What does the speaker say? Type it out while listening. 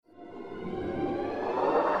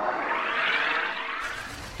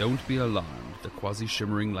Don't be alarmed. The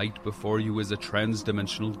quasi-shimmering light before you is a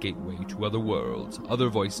trans-dimensional gateway to other worlds, other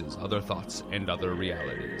voices, other thoughts, and other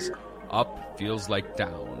realities. Up feels like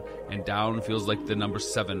down, and down feels like the number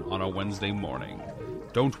 7 on a Wednesday morning.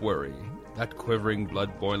 Don't worry. That quivering,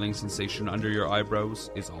 blood-boiling sensation under your eyebrows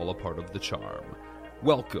is all a part of the charm.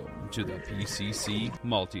 Welcome to the PCC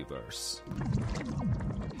Multiverse.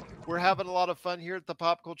 We're having a lot of fun here at the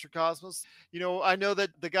Pop Culture Cosmos. You know, I know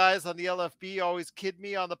that the guys on the LFB always kid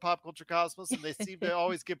me on the Pop Culture Cosmos, and they seem to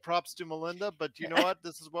always give props to Melinda, but you know what?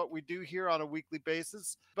 This is what we do here on a weekly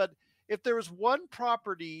basis. But if there was one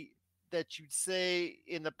property that you'd say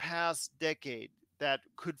in the past decade that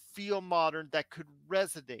could feel modern, that could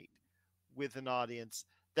resonate with an audience,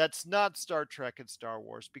 that's not Star Trek and Star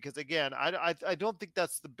Wars, because again, I don't think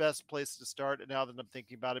that's the best place to start. And now that I'm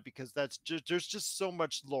thinking about it, because that's just, there's just so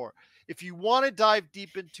much lore. If you want to dive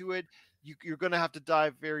deep into it, you're going to have to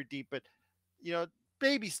dive very deep. But you know,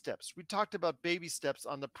 baby steps. We talked about baby steps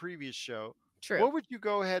on the previous show. True. What would you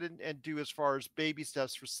go ahead and do as far as baby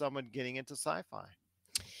steps for someone getting into sci-fi?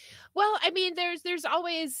 Well, I mean, there's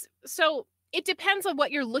always, so it depends on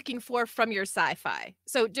what you're looking for from your sci-fi.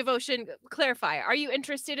 So Devotion, clarify, are you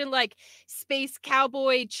interested in like space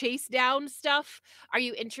cowboy chase down stuff? Are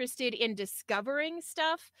you interested in discovering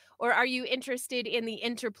stuff? Or are you interested in the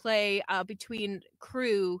interplay between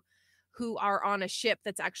crew who are on a ship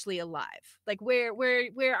that's actually alive? Like where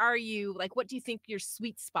are you? Like, what do you think your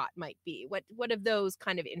sweet spot might be? What of those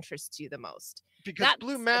kind of interests you the most? Because That's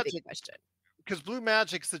Blue a big Magic, question. because Blue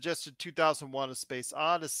Magic suggested 2001: A Space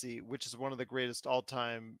Odyssey, which is one of the greatest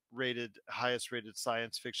all-time rated, highest rated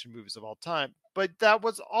science fiction movies of all time. But that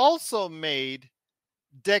was also made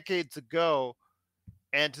decades ago,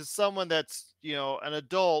 and to someone that's, you know, an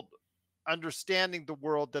adult understanding the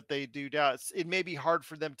world that they do now, it may be hard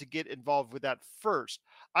for them to get involved with that first.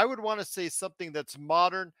 I would want to say something that's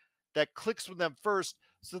modern, that clicks with them first,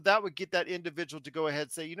 so that would get that individual to go ahead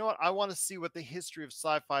and say, you know what, I want to see what the history of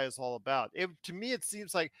sci-fi is all about. To me, it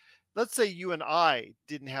seems like, let's say you and I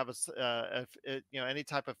didn't have you know, any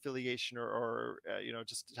type of affiliation or you know,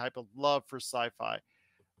 just a type of love for sci-fi,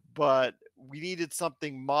 but we needed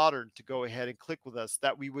something modern to go ahead and click with us,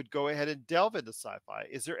 that we would go ahead and delve into sci-fi.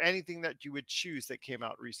 Is there anything that you would choose that came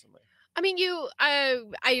out recently? I mean,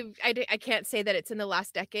 I can't say that it's in the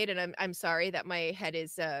last decade, and I'm sorry that my head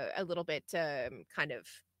is a little bit kind of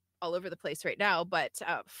all over the place right now. But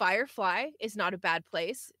Firefly is not a bad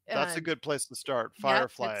place. That's a good place to start. Yeah,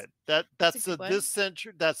 Firefly. that's a That's good one. this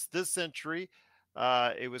century. That's this century.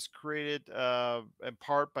 It was created in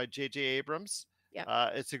part by J.J. Abrams. Yeah.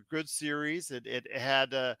 It's a good series. It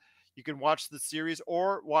had you can watch the series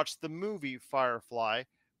or watch the movie Firefly,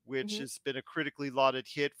 which Mhm. has been a critically lauded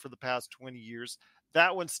hit for the past 20 years.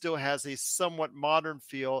 That one still has a somewhat modern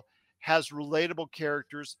feel, has relatable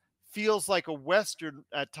characters, feels like a Western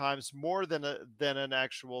at times more than an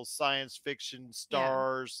actual science fiction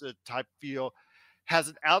stars type feel, has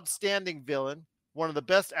an outstanding villain, one of the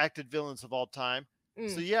best acted villains of all time.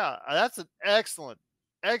 So Mm. yeah, that's an excellent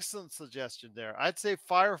suggestion there. I'd say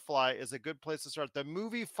Firefly is a good place to start. The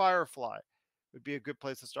movie Firefly would be a good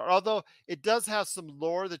place to start. Although it does have some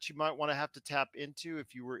lore that you might want to have to tap into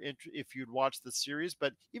if you were if you'd watch the series.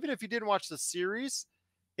 But even if you didn't watch the series,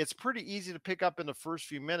 it's pretty easy to pick up in the first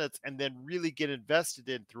few minutes and then really get invested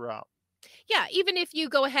in throughout. Yeah, even if you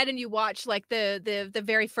go ahead and you watch like the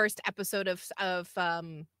very first episode of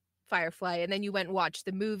Firefly, and then you went and watched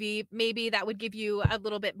the movie, maybe that would give you a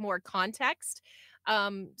little bit more context.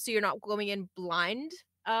 So you're not going in blind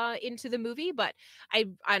into the movie. But I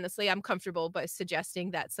honestly, I'm comfortable by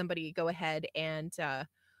suggesting that somebody go ahead and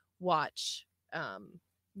watch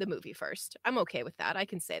the movie first. I'm okay with that. I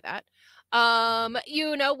can say that.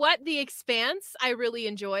 You know what? The Expanse, I really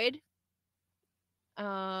enjoyed.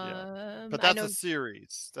 Yeah, but I that's know. a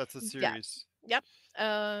series. That's a Yeah. series. Yep.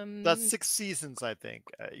 That's 6 seasons, I think.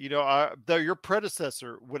 You know, though your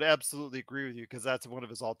predecessor would absolutely agree with you, because that's one of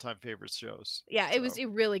his all-time favorite shows. Yeah, it was So,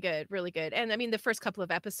 really good, really good. And I mean, the first couple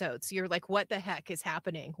of episodes, you're like, what the heck is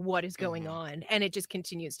happening? What is going mhm. on? And it just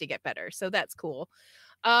continues to get better. So that's cool.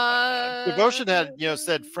 Devotion had, you know,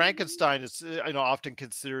 said Frankenstein is, you know, often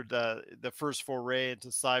considered the first foray into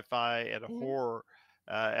sci-fi and Mhm. horror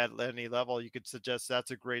at any level. You could suggest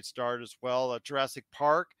that's a great start as well. Jurassic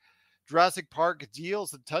Park. Jurassic Park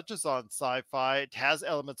deals and touches on sci-fi. It has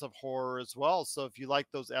elements of horror as well. So if you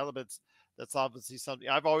like those elements, that's obviously something.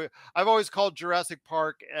 I've always called Jurassic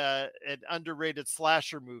Park an underrated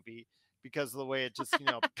slasher movie, because of the way it just, you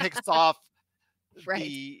know, picks off Right.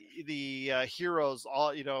 the heroes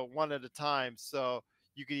all, you know, one at a time. So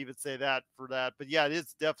you could even say that for that. But yeah, it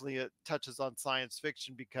is definitely, it touches on science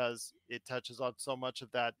fiction because it touches on so much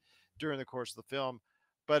of that during the course of the film.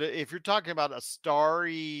 But if you're talking about a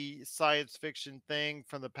starry science fiction thing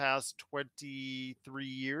from the past 23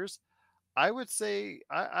 years, I would say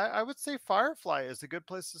Firefly is a good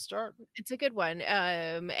place to start. It's a good one.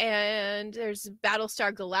 And there's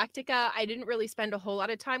Battlestar Galactica. I didn't really spend a whole lot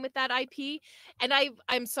of time with that IP, and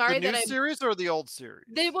I'm The sorry that new I'm series or the old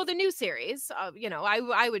series? the new series.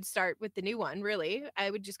 I would start with the new one. Really, I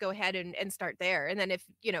would just go ahead and start there, and then if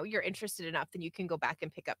you're interested enough, then you can go back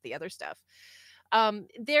and pick up the other stuff.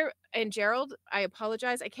 There and Gerald, I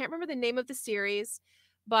apologize. I can't remember the name of the series,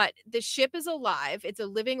 but the ship is alive. It's a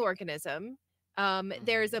living organism.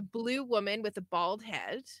 There's a Mhm. blue woman with a bald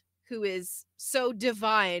head who is so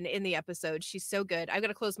divine in the episode. She's so good. I've got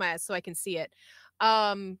to close my eyes so I can see it.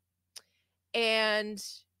 Um, and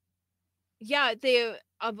yeah,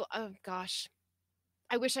 oh gosh,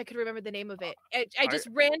 I wish I could remember the name of it. I Are just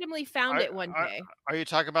randomly found are it one are day. are you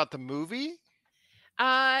talking about the movie?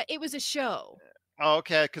 It was a show. Oh,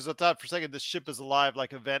 okay, because I thought for a second the ship is alive,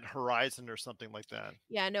 like Event Horizon or something like that.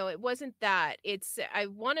 Yeah, no, it wasn't that. I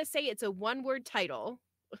want to say it's a one-word title.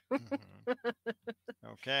 Mhm.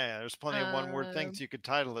 Okay, there's plenty of one-word things Um, you could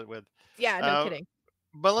title it with. yeah, no Uh, kidding.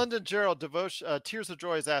 Belinda Gerald, Devotion, Tears of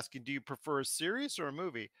Joy is asking, do you prefer a series or a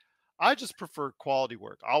movie? I just prefer quality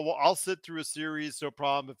work. I'll sit through a series, no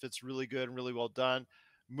problem if it's really good and really well done.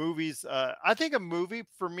 Movies, I think a movie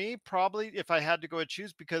for me probably if I had to go and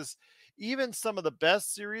choose, because even some of the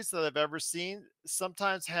best series that I've ever seen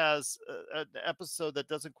sometimes has an episode that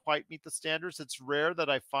doesn't quite meet the standards. It's rare that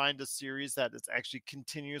I find a series that is actually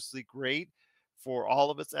continuously great for all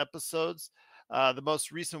of its episodes. The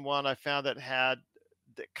most recent one I found that had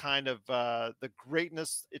the kind of the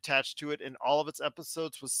greatness attached to it in all of its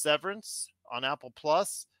episodes was Severance on Apple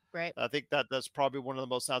Plus. Right. I think that that's probably one of the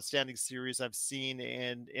most outstanding series I've seen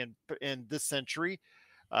in this century.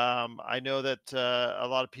 I know that a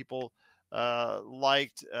lot of people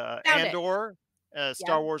liked Found it. Andor, Yeah.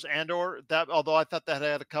 Star Wars Andor. That although I thought that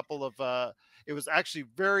had a couple of, it was actually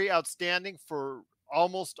very outstanding for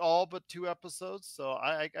almost all but two episodes. So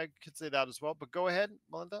I could say that as well. But go ahead,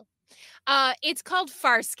 Melinda. It's called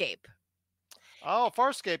Farscape. Oh,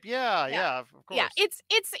 Farscape. Yeah, Yeah. yeah, of Yeah, course. it's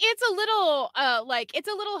a little like it's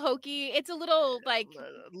a little hokey. It's a little like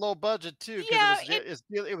Low budget too, because yeah,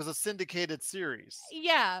 it was a syndicated series.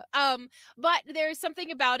 yeah. But there's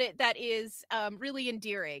something about it that is really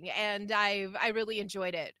endearing, and I really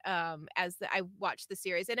enjoyed it I watched the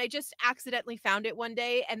series, and I just accidentally found it one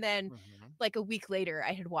day, and then Mhm. like a week later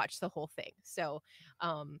I had watched the whole thing. So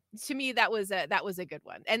to me that was a good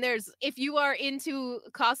one. And there's if you are into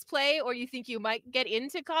cosplay or you think you might get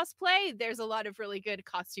into cosplay, there's a lot of really good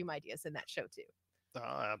costume ideas in that show too. Oh,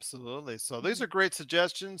 absolutely. So these Mhm. are great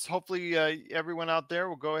suggestions. Hopefully, everyone out there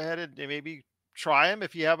will go ahead and maybe try them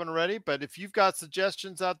if you haven't already. But if you've got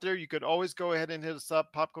suggestions out there, you could always go ahead and hit us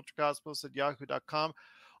up, popculturecosmos at yahoo.com,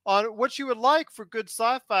 on what you would like for good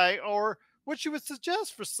sci-fi, or what you would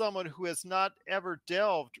suggest for someone who has not ever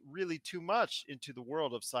delved really too much into the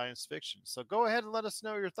world of science fiction. So go ahead and let us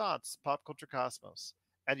know your thoughts, popculturecosmos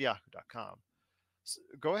at yahoo.com.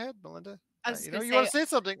 Go ahead, Melinda. I was just You know, gonna you want say to say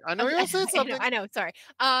something. I know you want to say something. I know, sorry.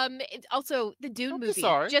 Also the Dune Don't be movie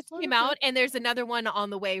sorry. just It's all came good. out, and there's another one on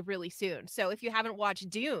the way really soon. So if you haven't watched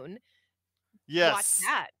Dune, watch Yes,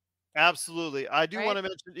 that, absolutely. I do want right? to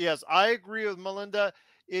mention, yes, I agree with Melinda.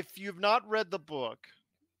 If you've not read the book,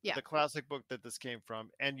 Yeah, the classic book that this came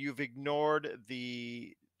from, and you've ignored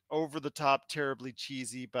the over the top, terribly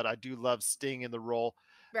cheesy, but I do love Sting in the role,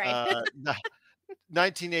 right. uh,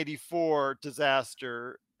 1984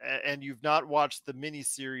 disaster, and you've not watched the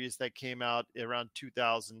miniseries that came out around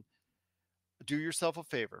 2000, do yourself a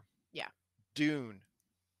favor. Yeah, Dune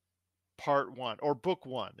Part One or Book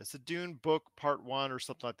One. It's a Dune book Part One or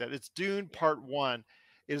something like that. It's Dune yeah. Part One.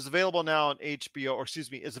 It is available now on HBO, or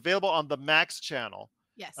excuse me, it's available on the Max channel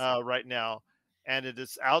Yes. right now, and it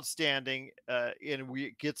is outstanding. And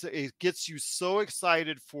it gets you so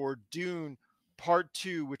excited for Dune Part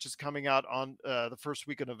Two, which is coming out on the first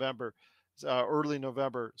week of November, early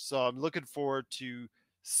November. So I'm looking forward to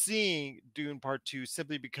seeing Dune Part Two,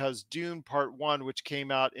 simply because Dune Part One, which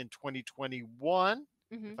came out in 2021,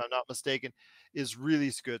 if Mhm. I'm not mistaken, is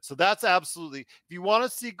really good. So that's absolutely, if you want to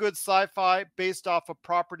see good sci-fi based off a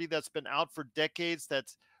property that's been out for decades, that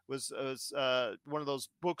was one of those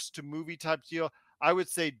books to movie type deal, I would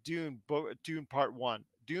say Dune Part One.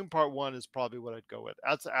 Dune Part One is probably what I'd go with.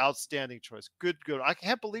 That's an outstanding choice. Good. I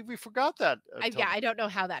can't believe we forgot that until Yeah, now. I don't know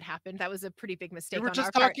how that happened. That was a pretty big We mistake were on our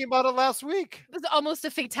just part. talking about it last week. It was almost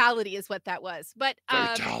a fatality is what that was. But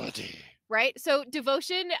Fatality. Right? So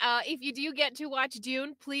Devotion, if you do get to watch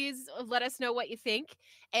Dune, please let us know what you think.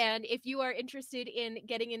 And if you are interested in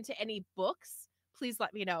getting into any books, please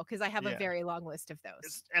let me know because I have a Yeah. very long list of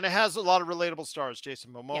those. And it has a lot of relatable stars: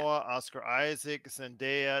 Jason Yeah. Momoa, Oscar Isaac,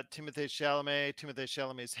 Zendaya, Timothée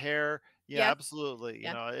Chalamet's hair. Yeah, Yep. absolutely.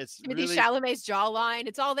 Yep. It's Timothy really Chalamet's jawline,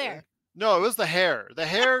 it's all there. no, it was the hair. The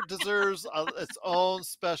hair deserves its own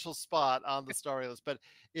special spot on the story list, but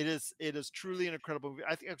it is truly an incredible movie.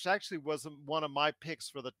 I think it actually was one of my picks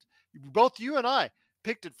for the both you and I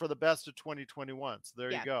picked it for the best of 2021. So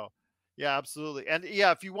there you Yeah. go. Yeah, absolutely. And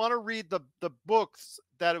yeah, if you want to read the books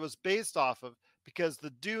that it was based off of, because the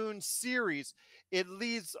Dune series, it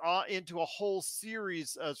leads into a whole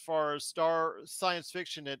series as far as star science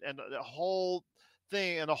fiction and a whole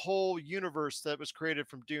thing and a whole universe that was created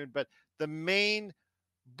from Dune. But the main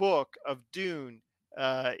book of Dune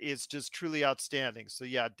is just truly outstanding. So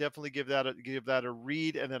yeah, definitely give that a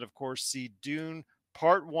read, and then of course see Dune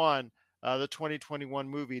Part One, the 2021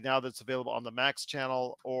 movie, now that's available on the Max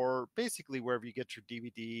channel or basically wherever you get your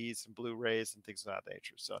DVDs and Blu-rays and things of that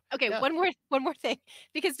nature. So Okay, yeah, one more thing,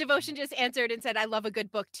 because Devotion just answered and said, I love a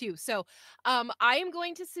good book too. So I am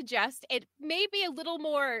going to suggest it may be a little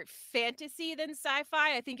more fantasy than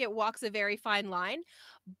sci-fi. I think it walks a very fine line,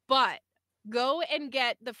 but go and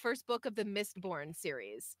get the first book of the Mistborn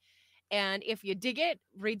series. And if you dig it,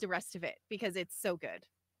 read the rest of it because it's so good.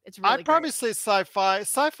 It's really I'd great. probably say sci-fi.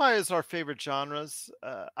 Sci-fi is our favorite genres.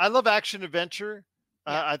 I love action adventure.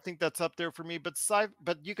 Yeah. I think that's up there for me. But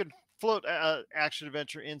you can float action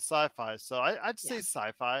adventure in sci-fi. So I'd say Yeah.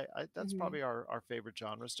 sci-fi. That's Mhm. probably our favorite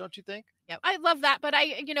genres, don't you think? Yeah, I love that, but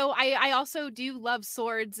I also do love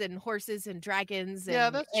swords and horses and dragons Yeah,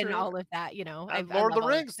 and that's true. all of that. And I Lord of love the all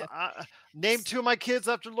that Rings. stuff. Named two of my kids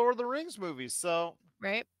after Lord of the Rings movies. So,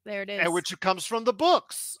 Right there, it and is. which comes from the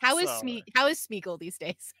books. So, How is Smeagol these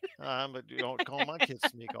days? but you don't call my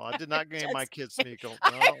kids Smeagol. I did not name my Just kids kidding. Smeagol.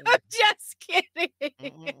 I'm No. just kidding.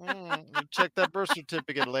 Mm-mm-mm. You check that birth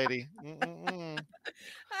certificate, lady. Mm-mm-mm.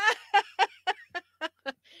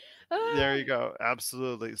 There you go.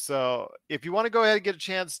 Absolutely. So if you want to go ahead and get a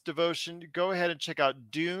chance, Devotion, go ahead and check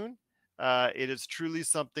out Dune. It is truly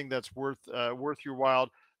something that's worth your while,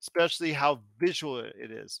 especially how visual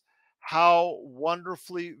it is, how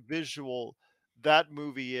wonderfully visual that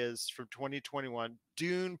movie is from 2021.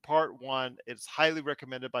 Dune Part One. It's highly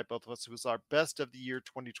recommended by both of us. It was our best of the year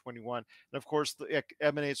 2021, and of course, it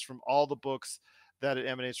emanates from all the books that it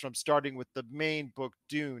emanates from, starting with the main book,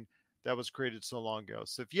 Dune, that was created so long ago.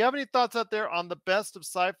 So if you have any thoughts out there on the best of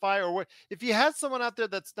sci-fi, or what, if you had someone out there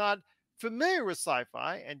that's not familiar with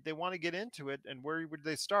sci-fi and they want to get into it, and where would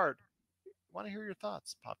they start? I want to hear your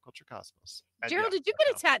thoughts. Pop Culture Cosmos at Gerald, did you get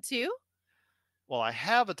a yahoo.com. tattoo? Well, I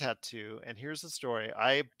have a tattoo, and here's the story.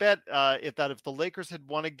 I bet if the Lakers had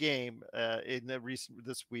won a game in the recent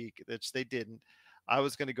this week, which they didn't, I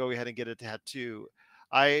was going to go ahead and get a tattoo.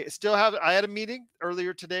 I had a meeting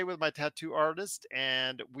earlier today with my tattoo artist,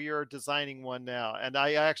 and we are designing one now. And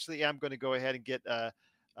I actually am going to go ahead and get a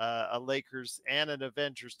Lakers and an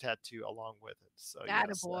Avengers tattoo along with it. So That a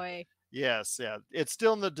yes, boy. yes, yeah. It's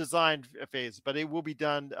still in the design phase, but it will be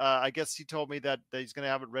done. I guess he told me that he's going to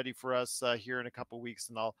have it ready for us here in a couple weeks,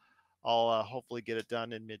 and I'll hopefully get it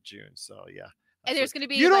done in mid-June. So yeah, And absolutely. there's going to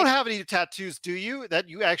be You don't like, have any tattoos, do you? That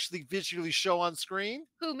you actually visually show on screen?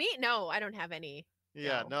 who, me? No, I don't have any.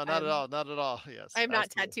 Yeah, No, no, not at all. Not at all. Yes, I'm not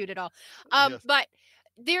absolutely. tattooed at all. Yes, But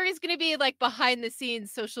there is going to be like behind the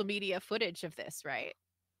scenes social media footage of this, right?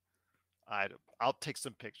 I'll take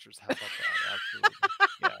some pictures. How about that? Absolutely.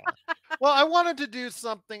 Yeah. Well, I wanted to do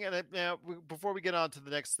something, and before we get on to the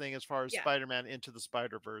next thing, as far as Yeah. Spider-Man Into the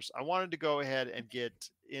Spider-Verse, I wanted to go ahead and get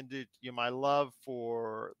into my love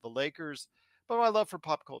for the Lakers, but my love for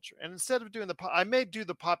pop culture. And instead of doing I may do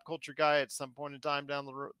the pop culture guy at some point in time down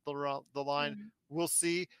the line. Mhm. We'll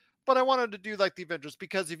see. But I wanted to do like the Avengers,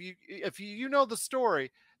 because if you know the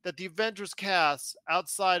story that the Avengers cast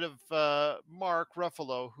outside of Mark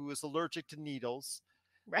Ruffalo, who is allergic to needles,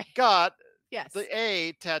 Right. got Yes. the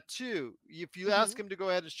A tattoo. If you ask Mhm. him to go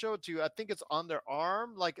ahead and show it to you, I think it's on their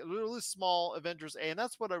arm, like a really small Avengers A. And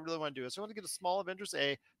that's what I really want to do. Is I want to get a small Avengers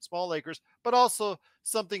A, small Lakers, but also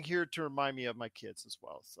something here to remind me of my kids as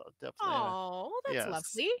well. So definitely, Oh, that's yes.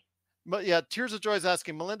 lovely. But yeah, Tears of Joy is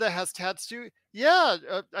asking, Melinda has tattoo? Yeah,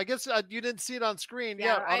 I guess you didn't see it on screen.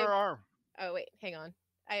 Yeah, Yeah, on her arm. oh wait, hang on.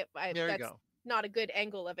 I There you that's go. not a good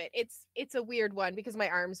angle of it. It's a weird one because my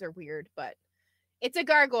arms are weird, but it's a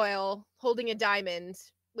gargoyle holding a diamond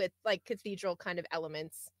with like cathedral kind of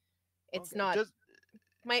elements. It's Okay. not,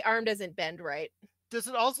 my arm doesn't bend right. Does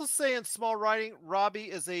it also say in small writing,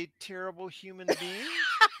 Robbie is a terrible human being?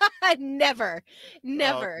 Never, Oh,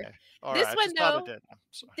 never. okay. All This right. I one just thought it though, did. I'm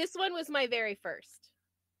sorry. this one was my very first.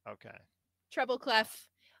 Okay. Treble clef.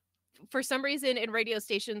 For some reason in radio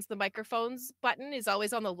stations, the microphones button is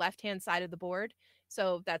always on the left-hand side of the board.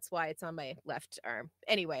 So that's why it's on my left arm.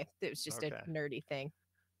 Anyway, it was just a Okay. nerdy thing.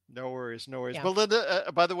 No worries, no worries. Yeah.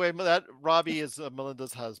 Melinda, by the way, that Robbie is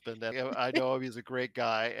Melinda's husband, and I know he's a great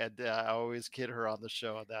guy, and I always kid her on the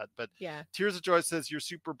show on that. But Yeah. Tears of Joy says you're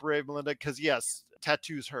super brave, Melinda, because yes,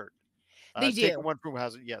 tattoos hurt. They Take do. one from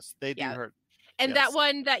has it. Yes, they do Yeah. hurt. And that Yes.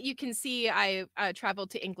 one that you can see, I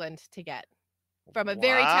traveled to England to get from a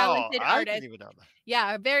very Wow, talented I artist. didn't even know that.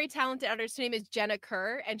 Yeah, a very talented artist. Her name is Jenna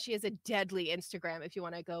Kerr, and she has a deadly Instagram if you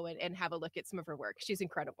want to go and have a look at some of her work. She's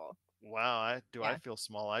incredible. Wow, I Yeah. feel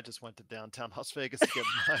small. I just went to downtown Las Vegas to get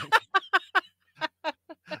mine.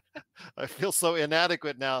 I feel so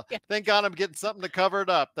inadequate now. Yeah. Thank God I'm getting something to cover it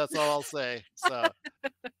up. That's all I'll say. So,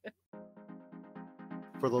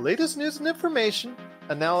 for the latest news and information,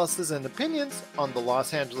 analysis and opinions on the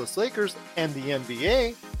Los Angeles Lakers and the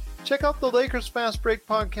NBA, check out the Lakers Fast Break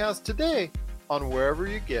podcast today on wherever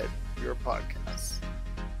you get your podcasts.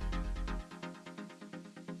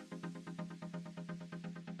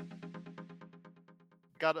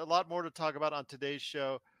 Got a lot more to talk about on today's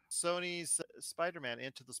show. Sony's Spider-Man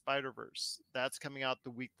Into the Spiderverse. That's coming out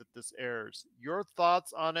the week that this airs. Your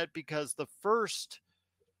thoughts on it? Because the first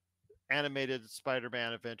animated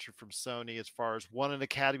Spider-Man adventure from Sony, as far as won an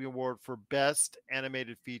Academy Award for Best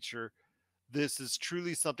Animated Feature, this is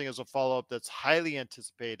truly something as a follow-up that's highly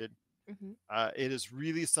anticipated. Mhm. It is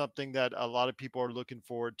really something that a lot of people are looking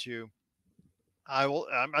forward to. I'll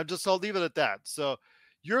leave it at that. So,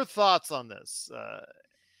 your thoughts on this,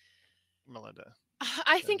 Melinda?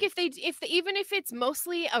 I think even if it's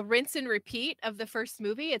mostly a rinse and repeat of the first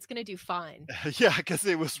movie, it's gonna do fine. Yeah, because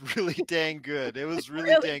it was really dang good. It was really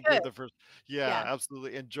Really dang good. good. The first, yeah, Yeah.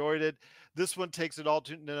 absolutely enjoyed it. This one takes it all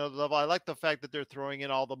to another level. I like the fact that they're throwing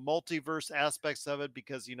in all the multiverse aspects of it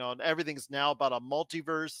because everything's now about a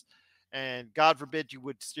multiverse, and God forbid you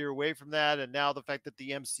would steer away from that. And now the fact that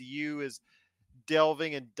the MCU is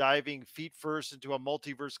delving and diving feet first into a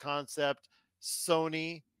multiverse concept,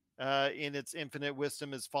 Sony in its infinite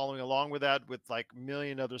wisdom is following along with that with like a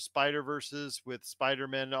million other Spider Verses with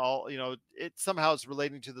Spider-Man. All it somehow is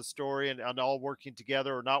relating to the story and all working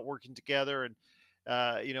together or not working together.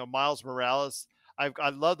 And Miles Morales. I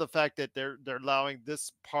love the fact that they're allowing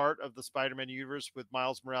this part of the Spider-Man universe with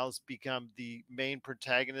Miles Morales become the main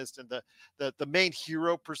protagonist and the main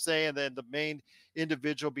hero per se, and then the main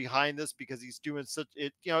individual behind this because he's doing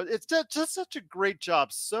it's just such a great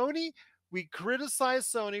job. Sony, we criticize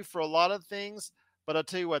Sony for a lot of things, but I'll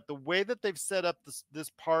tell you what, the way that they've set up this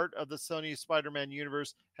part of the Sony Spider-Man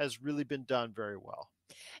universe has really been done very well.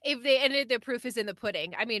 The proof is in the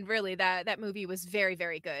pudding. I mean, really, that movie was very,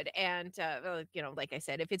 very good. And like I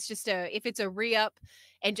said, if it's a re-up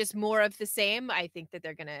and just more of the same, I think that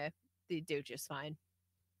they're gonna do just fine.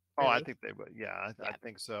 Oh, I Really. think they would. Yeah, I Yeah.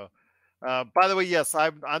 think so. By the way, yes,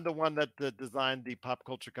 I'm the one that designed the Pop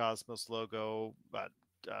Culture Cosmos logo, but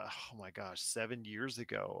oh my gosh, 7 years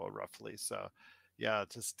ago, roughly. So, yeah,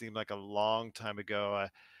 it just seemed like a long time ago.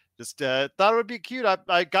 I just thought it would be cute.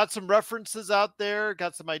 I got some references out there,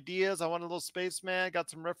 got some ideas. I want a little spaceman,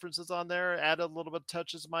 got some references on there, added a little bit of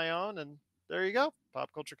touches of my own, and there you go,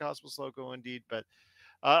 Pop Culture Cosmos logo indeed. But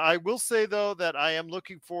I will say though that I am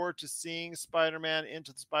looking forward to seeing Spider-Man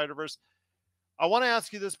Into the Spider-Verse. I want to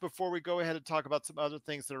ask you this before we go ahead and talk about some other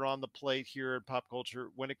things that are on the plate here in pop culture.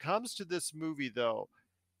 When it comes to this movie, though,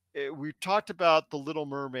 we talked about The Little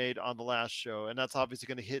Mermaid on the last show, and that's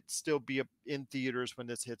obviously going to still be in theaters when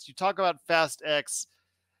this hits. You talk about Fast X,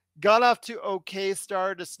 got off to okay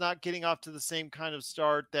start. It's not getting off to the same kind of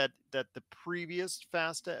start that the previous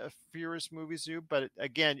Fast Furious movies do, but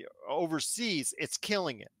again, overseas, it's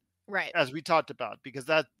killing it, Right. as we talked about, because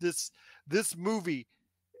this movie,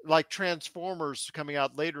 like Transformers coming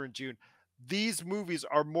out later in June, these movies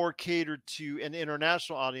are more catered to an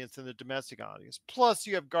international audience than the domestic audience. Plus,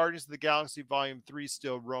 you have Guardians of the Galaxy Volume 3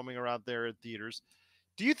 still roaming around there in theaters.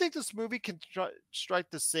 Do you think this movie can strike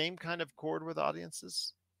the same kind of chord with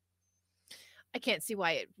audiences? I can't see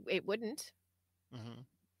why it wouldn't. Mm-hmm.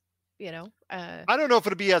 I don't know if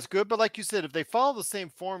it'll be as good, but like you said, if they follow the same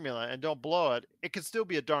formula and don't blow it, it could still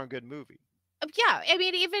be a darn good movie. Yeah, I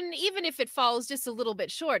mean, even if it falls just a little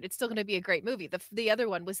bit short, it's still going to be a great movie. The other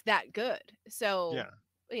one was that good, so Yeah.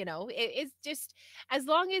 It's just as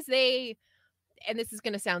long as they, and this is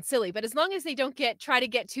going to sound silly, but as long as they don't try to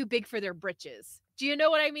get too big for their britches. Do you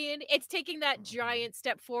know what I mean? It's taking that giant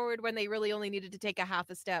step forward when they really only needed to take a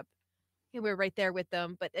half a step. And we're right there with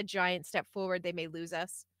them, but a giant step forward, they may lose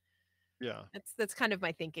us. Yeah. That's kind of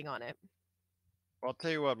my thinking on it. Well, I'll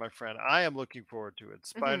tell you what, my friend, I am looking forward to it.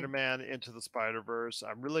 Hmm. Spider-Man Into the Spider-Verse.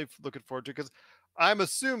 I'm really looking forward to it because I'm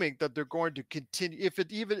assuming that they're going to continue. If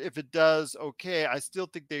it does okay, I still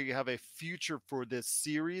think they have a future for this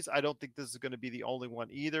series. I don't think this is going to be the only one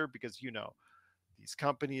either because these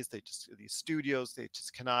companies, these studios, they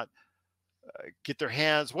just cannot get their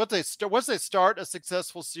hands once they start a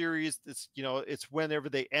successful series. It's whenever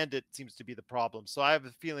they end it seems to be the problem. So I have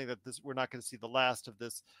a feeling that this we're not going to see the last of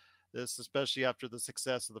this, especially after the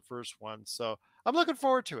success of the first one. So I'm looking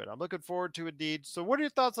forward to it. I'm looking forward to it indeed. So what are your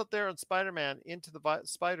thoughts out there on Spider-Man Into the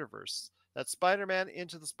Spider-Verse? That's Spider-Man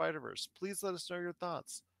Into the Spider-Verse. Please let us know your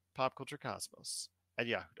thoughts. Popculturecosmos at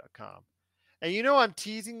yahoo.com. And I'm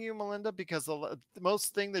teasing you, Melinda, because the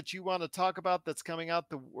most thing that you want to talk about that's coming out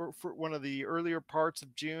for one of the earlier parts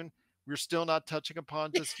of June, we're still not touching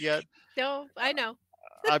upon just yet. No, I know.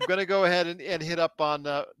 I'm going to go ahead and hit up on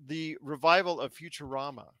the revival of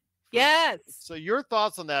Futurama first. Yes. So your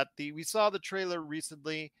thoughts on that? We saw the trailer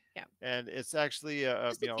recently, Yeah. and it's actually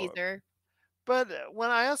Just a teaser. But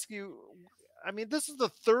when I ask you, I mean, this is the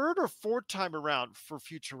third or fourth time around for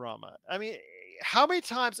Futurama. I mean, how many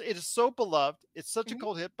times it is so beloved? It's such a Hmm.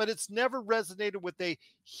 cult hit, but it's never resonated with a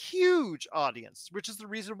huge audience, which is the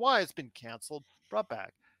reason why it's been canceled, brought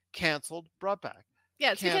back, canceled, brought back,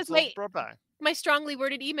 Yeah, it's because canceled, brought back. my strongly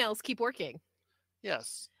worded emails keep working.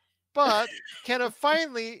 Yes. But can it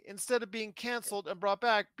finally, instead of being canceled and brought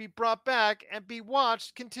back, be brought back and be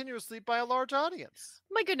watched continuously by a large audience?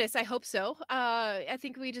 My goodness, I hope so. I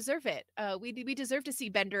think we deserve it. We deserve to see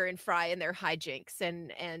Bender and Fry and their hijinks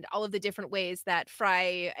and all of the different ways that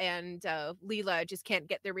Fry and Leela just can't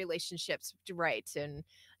get their relationships right. And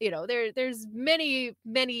there's many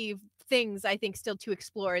things I think still to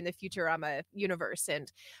explore in the Futurama universe. And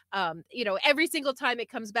every single time it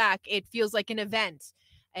comes back, it feels like an event.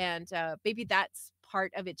 And maybe that's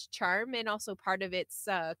part of its charm and also part of its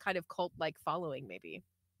kind of cult-like following, maybe.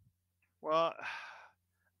 Well,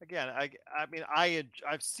 again,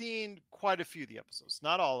 I've seen quite a few of the episodes,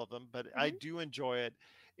 not all of them, but I Hmm. do enjoy it.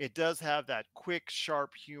 It does have that quick,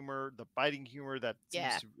 sharp humor, the biting humor that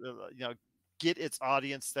seems Yeah. to get its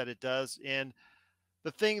audience that it does. And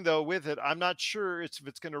the thing though with it, I'm not sure if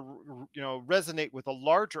it's going to resonate with a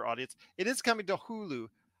larger audience. It is coming to Hulu.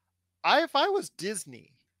 If I was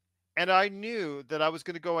Disney and I knew that I was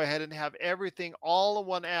going to go ahead and have everything all in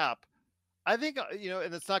one app, I think,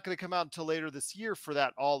 and it's not going to come out until later this year for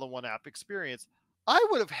that all in one app experience. I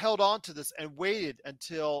would have held on to this and waited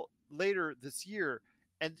until later this year.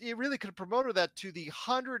 And it really could have promoted that to the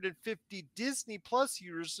 150 Disney Plus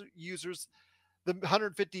users, the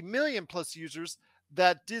 150 million plus users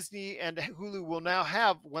that Disney and Hulu will now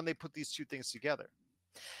have when they put these two things together.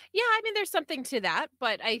 Yeah, I mean, there's something to that,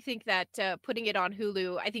 but I think that putting it on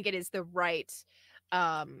Hulu, I think it is the right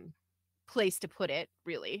um, place to put it.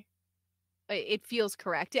 Really, it feels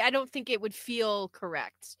correct. I don't think it would feel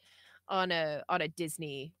correct on a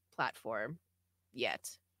Disney platform yet.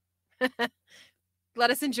 Let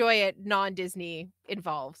us enjoy it non-Disney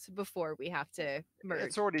involved before we have to merge.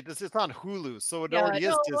 It's on Hulu, so it Yeah, already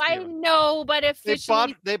is no, Disney. I know, but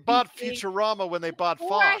officially They bought speaking, Futurama when they bought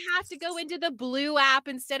or I Fox. have to go into the blue app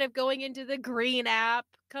instead of going into the green app.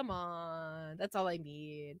 Come on. That's all I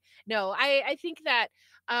need. No, I think that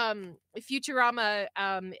Futurama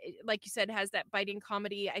like you said has that biting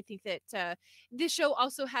comedy. I think that this show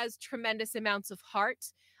also has tremendous amounts of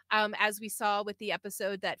heart. As we saw with the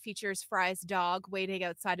episode that features Fry's dog waiting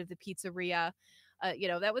outside of the pizzeria.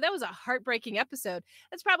 That was a heartbreaking episode.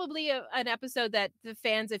 That's probably an episode that the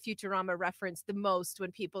fans of Futurama reference the most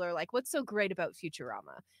when people are like, "What's so great about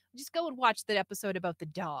Futurama?" Just go and watch the episode about the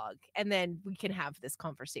dog, and then we can have this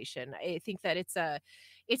conversation. I think that it's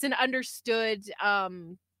an understood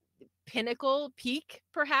pinnacle peak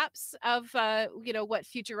perhaps of what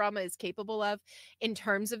Futurama is capable of in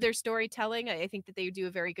terms of their storytelling. I think that they do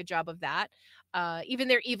a very good job of that. Even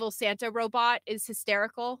their evil Santa robot is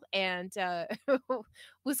hysterical and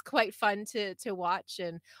was quite fun to watch,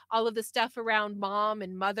 and all of the stuff around mom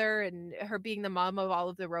and mother and her being the mom of all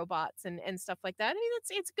of the robots and stuff like that. I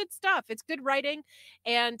mean, it's good stuff. It's good writing,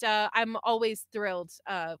 and I'm always thrilled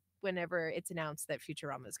whenever it's announced that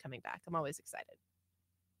Futurama is coming back. I'm always excited.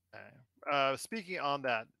 Speaking on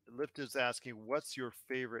that, Lift is asking, what's your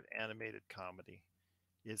favorite animated comedy?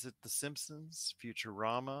 Is it The Simpsons,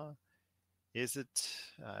 Futurama? Is it,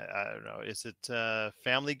 I don't know, is it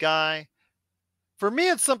Family Guy? For me,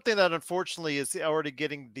 it's something that unfortunately is already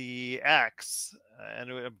getting the axe,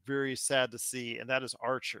 and I'm very sad to see, and that is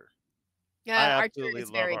Archer. I Yeah, Archer absolutely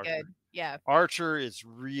is love very Archer. good. Yeah. Archer is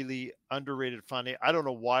really underrated funny. I don't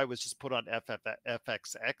know why it was just put on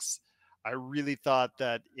FXX. I really thought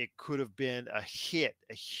that it could have been a hit,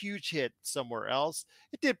 a huge hit somewhere else.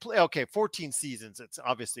 It did play, okay, 14 seasons. It's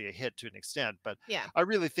obviously a hit to an extent, but Yeah. I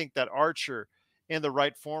really think that Archer in the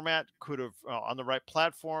right format could have, on the right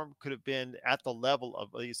platform, could have been at the level of,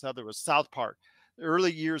 at least there was South Park. The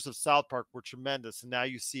early years of South Park were tremendous. And now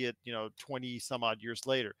you see it, 20 some odd years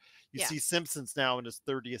later. You Yeah. see Simpsons now in its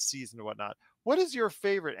 30th season and whatnot. What is your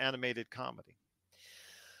favorite animated comedy?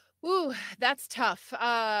 Ooh, that's tough.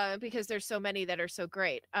 Because there's so many that are so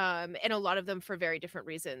great. And a lot of them for very different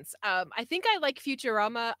reasons. I think I like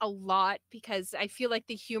Futurama a lot because I feel like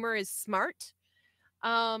the humor is smart.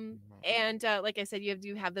 Mhm. And like I said,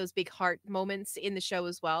 you have those big heart moments in the show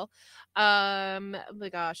as well. Oh my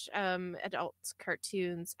gosh, adult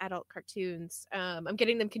cartoons. I'm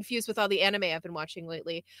getting them confused with all the anime I've been watching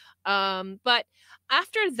lately. But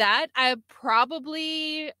after that, I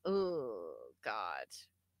probably, oh God,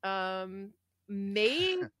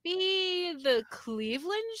 maybe the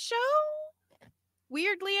Cleveland show.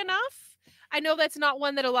 Weirdly enough, I know that's not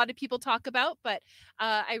one that a lot of people talk about, but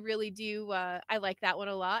I really do. I like that one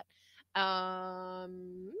a lot.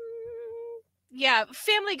 Um, yeah,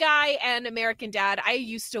 Family Guy and American Dad. I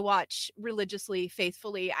used to watch religiously,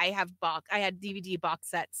 faithfully. I had DVD box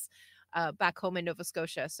sets back home in Nova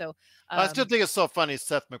Scotia. So I still um, think it's so funny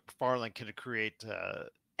Seth MacFarlane can create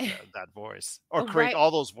that voice or create right, all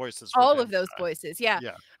those voices for all of Family those Guy. voices, yeah.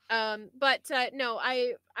 Yeah. But no,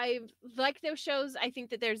 I like those shows. I think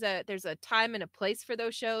that there's a time and a place for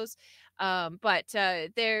those shows. But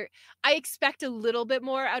there I expect a little bit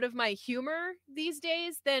more out of my humor these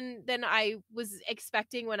days than I was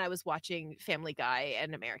expecting when I was watching Family Guy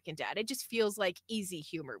and American Dad. It just feels like easy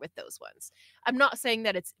humor with those ones. I'm not saying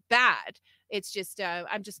that it's bad. It's just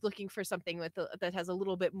I'm just looking for something that has a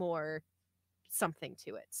little bit more something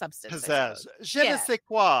to it, substance, I Pizzazz. suppose. Je ne Yeah. sais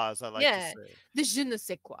quoi, as I like to Yeah, say. the je ne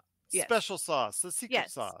sais quoi. Yes. Special sauce, the secret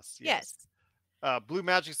Yes. sauce. Yes. Yes. Blue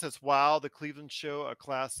Magic says, wow, the Cleveland show, a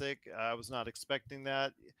classic. I was not expecting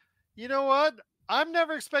that. You know what? I'm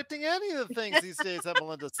never expecting any of the things these days that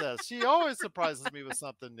Melinda says. She always surprises me with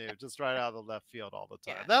something new, just right out of the left field all the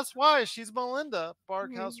time. Yeah. That's why she's Melinda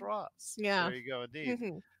Barkhouse Mhm. Ross. Yeah. There you go, indeed.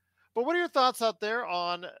 Mhm. But what are your thoughts out there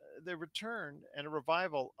on the return and a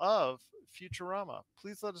revival of Futurama?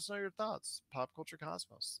 Please let us know your thoughts.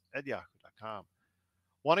 Popculturecosmos at yahoo.com.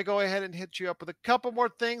 Want to go ahead and hit you up with a couple more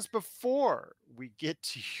things before we get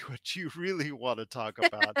to what you really want to talk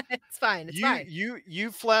about. It's fine. It's fine.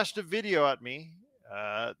 You flashed a video at me,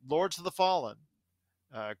 Lords of the Fallen,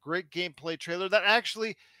 great gameplay trailer that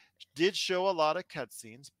actually did show a lot of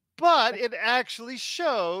cutscenes, but it actually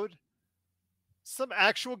showed some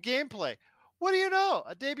actual gameplay. What do you know?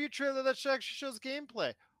 A debut trailer that actually shows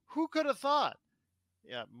gameplay. Who could have thought?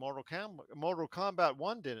 Yeah, Mortal Kombat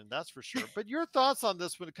 1 didn't, that's for sure. But your thoughts on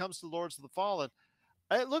this when it comes to Lords of the Fallen?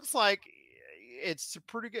 It looks like it's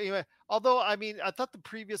pretty good. Anyway, although, I mean, I thought the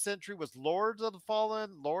previous entry was Lords of the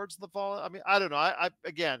Fallen, Lords of the Fallen. I mean, I don't know. I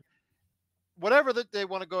again, whatever that they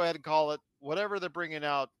want to go ahead and call it, whatever they're bringing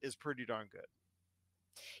out is pretty darn good.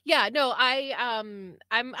 Yeah, no, I'm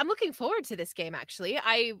looking forward to this game actually.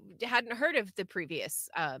 I hadn't heard of the previous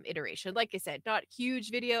iteration. Like I said, not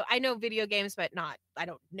huge video. I know video games, but not I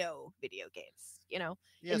don't know video games,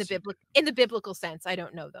 Yes, in the biblical sense, I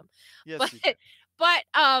don't know them. yes, But you do. but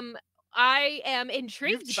I am You've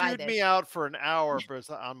intrigued by chewed this. me out for an hour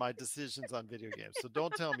on my decisions on video games. So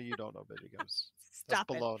don't tell me you don't know video games. That's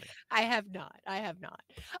Stop it. baloney. I have not. I have not.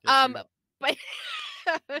 Yes, you have. But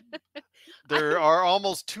There are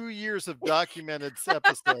almost 2 years of documented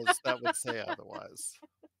episodes that would say otherwise.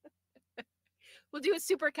 we'll do a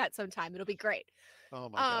supercut sometime. It'll be great. Oh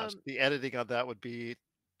my gosh. Um, The editing on that would be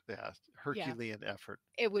yeah, Herculean effort.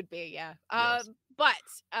 it would be, yeah. Yes. But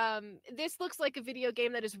this looks like a video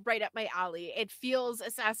game that is right up my alley. It feels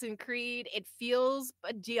Assassin's Creed. It feels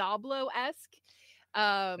Diablo-esque.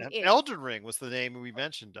 And It Elden Ring was the name we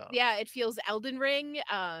mentioned. Yeah, it feels Elden Ring.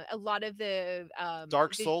 A lot of the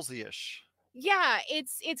Dark Soulsy-ish. yeah,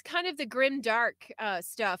 it's kind of the grim dark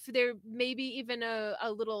stuff. There may be even a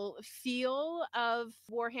little feel of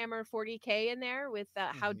Warhammer 40K in there with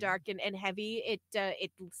how Mhm. dark and heavy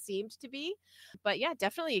it seemed to be. But yeah,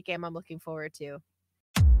 definitely a game I'm looking forward to.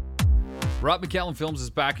 Rob McCallum Films is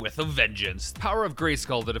back with a vengeance. Power of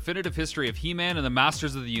Grayskull, the definitive history of He-Man and the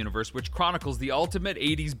Masters of the Universe, which chronicles the ultimate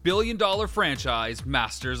 80s billion-dollar franchise,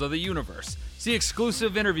 Masters of the Universe. See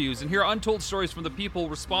exclusive interviews and hear untold stories from the people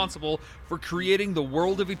responsible for creating the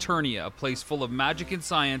world of Eternia, a place full of magic and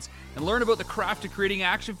science, and learn about the craft of creating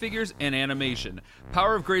action figures and animation.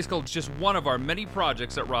 Power of Grayskull is just one of our many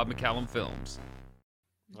projects at Rob McCallum Films.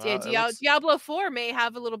 Diablo 4 may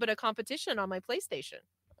have a little bit of competition on my PlayStation.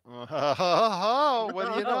 What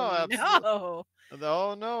do you Oh know? Absolutely. no.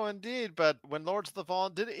 No, no, indeed. But when Lords of the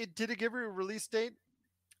Fallen did it give you a release date?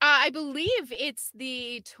 I believe it's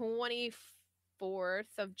the 24th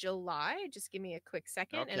of July. Just give me a quick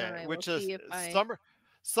second and Okay, I will which is see if I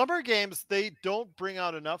summer games. They don't bring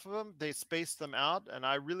out enough of them. They space them out, and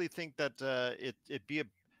I really think that it be a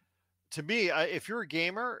to me, if you're a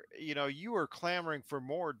gamer, you are clamoring for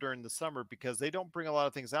more during the summer because they don't bring a lot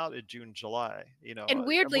of things out in June, July. and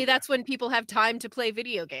weirdly that's when people have time to play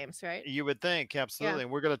video games, right? You would think, Yeah. absolutely.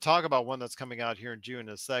 And we're going to talk about one that's coming out here in June in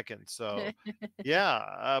a second. So,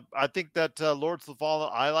 yeah, I think that Lords of the Fallen,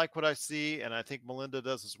 I like what I see, and I think Melinda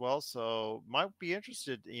does as well. So, might be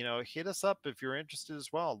interested. Hit us up if you're interested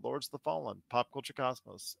as well. Lords of the Fallen,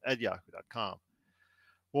 popculturecosmos at yahoo.com.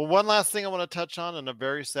 Well, one last thing I want to touch on, and I'm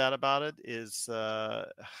very sad about it, is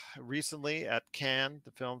recently at Cannes,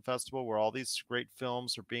 the film festival, where all these great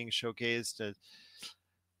films are being showcased.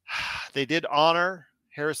 They did honor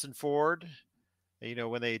Harrison Ford.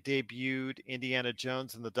 When they debuted Indiana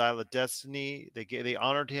Jones and the Dial of Destiny, they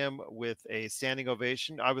honored him with a standing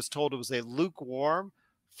ovation. I was told it was a lukewarm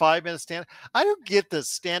 5 minute stand. I don't get the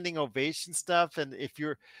standing ovation stuff. And if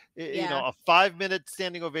you're, Yeah. a 5 minute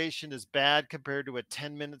standing ovation is bad compared to a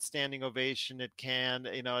 10 minute standing ovation. It can,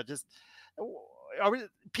 it just. Are we,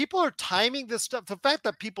 people are timing this stuff. The fact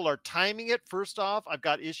that people are timing it, first off, I've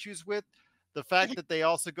got issues with. The fact that they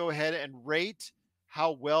also go ahead and rate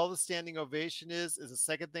how well the standing ovation is the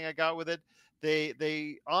second thing I got with it.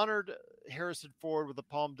 They honored Harrison Ford with the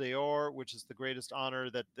Palme d'Or, which is the greatest honor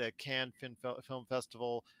that the Cannes Film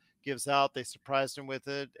Festival gives out. They surprised him with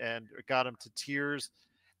it and it got him to tears.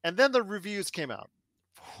 And then the reviews came out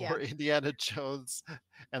Yeah. for Indiana Jones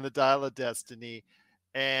and the Dial of Destiny,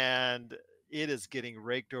 and it is getting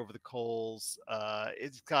raked over the coals.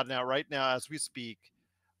 It's gotten out right now as we speak.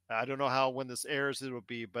 I don't know how when this airs it will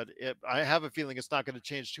be, but I have a feeling it's not going to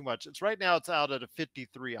change too much. It's right now it's out at a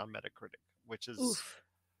 53 on Metacritic, which is Oof.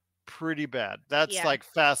 pretty bad. That's Yeah. like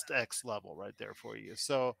Fast X level right there for you.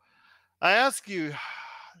 So I ask you,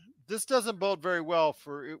 this doesn't bode very well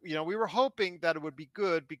for we were hoping that it would be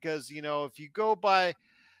good because if you go by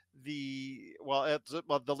the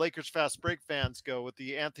Lakers fast break fans go with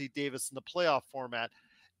the Anthony Davis in the playoff format,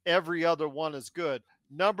 every other one is good.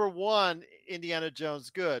 Number one, Indiana Jones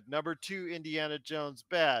good. Number two, Indiana Jones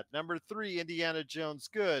bad. Number three, Indiana Jones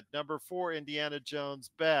good. Number four, Indiana Jones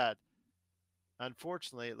bad.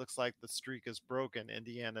 Unfortunately, it looks like the streak is broken.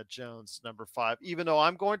 Indiana Jones number five, even though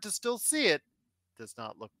I'm going to still see it, does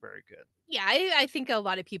not look very good. Yeah, I think a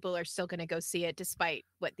lot of people are still going to go see it despite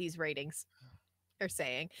what these ratings are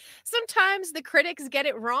saying. Sometimes the critics get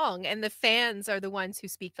it wrong and the fans are the ones who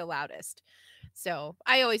speak the loudest. So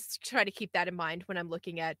I always try to keep that in mind when I'm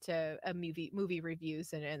looking at a movie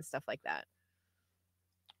reviews and stuff like that.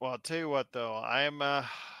 Well, I'll tell you what, though, I am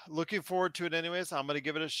looking forward to it anyways. I'm going to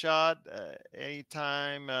give it a shot.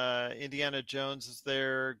 Anytime Indiana Jones is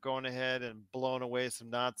there going ahead and blowing away some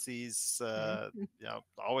Nazis, Mhm.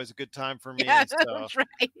 always a good time for Yeah, me. So, that's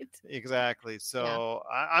right. exactly. Yeah. So,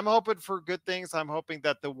 I'm hoping for good things. I'm hoping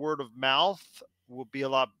that the word of mouth will be a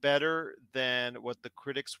lot better than what the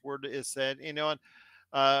critics' word is said. And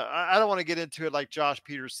I don't want to get into it like Josh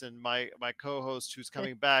Peterson, my co-host, who's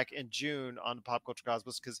coming back in June on the Pop Culture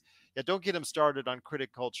Cosmos. Because don't get him started on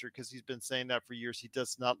critic culture because he's been saying that for years. He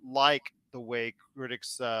does not like the way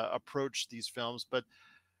critics approach these films. But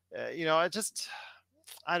I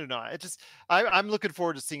don't know. I'm looking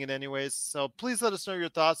forward to seeing it anyways. So please let us know your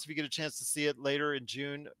thoughts if you get a chance to see it later in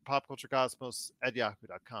June. Pop Culture Cosmos at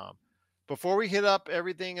yahoo.com. Before we hit up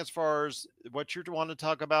everything as far as what you want to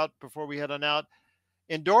talk about before we head on out,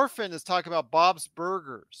 Endorphin is talking about Bob's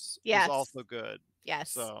Burgers is Yes. also good.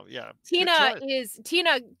 Yes. So yeah, good Tina choice. is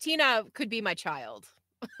Tina could be my child.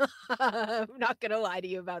 I'm not gonna lie to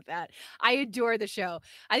you about that. I adore the show.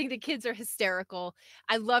 I think the kids are hysterical.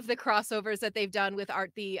 I love the crossovers that they've done with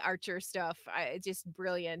the Archer stuff. Just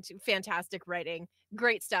brilliant, fantastic writing,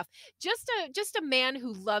 great stuff. Just a man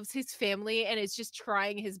who loves his family and is just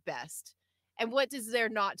trying his best. And what is there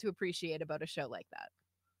not to appreciate about a show like that?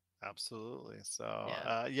 Absolutely. So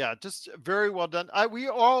Yeah. yeah, just very well done. We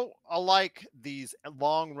all like these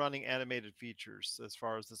long running animated features as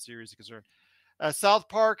far as the series is concerned. South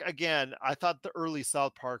Park, again, I thought the early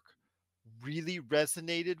South Park really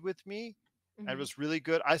resonated with me and Mhm. was really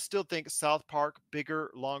good. I still think South Park,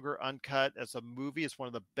 bigger, longer, uncut as a movie is one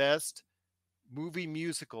of the best movie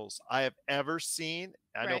musicals I have ever seen.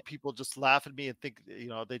 I know Right. people just laugh at me and think,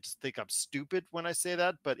 they just think I'm stupid when I say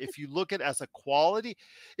that. But if you look at it as a quality,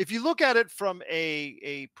 if you look at it from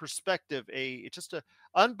a perspective, just a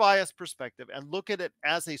unbiased perspective, and look at it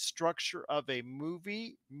as a structure of a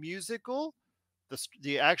movie musical,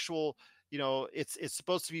 the actual, it's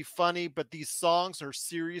supposed to be funny, but these songs are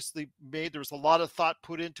seriously made. There's a lot of thought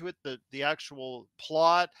put into it. The actual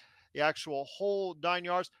plot, the actual whole 9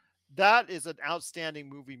 yards. That is an outstanding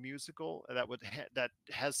movie musical that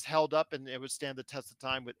has held up, and it would stand the test of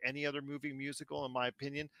time with any other movie musical, in my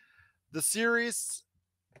opinion. The series,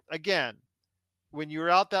 again, when you're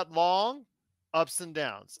out that long, ups and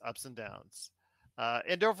downs, ups and downs.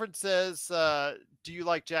 Endorphin says, "Do you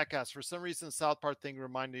like Jackass?" For some reason, the South Park thing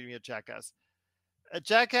reminded me of Jackass.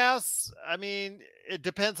 Jackass, I mean, it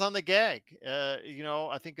depends on the gag.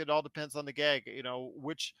 I think it all depends on the gag.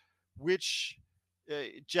 Which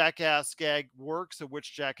Jackass gag works and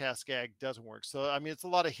which Jackass gag doesn't work. So I mean, it's a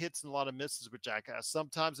lot of hits and a lot of misses with Jackass.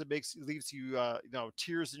 Sometimes leaves you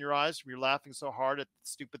tears in your eyes from you're laughing so hard at the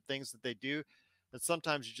stupid things that they do, and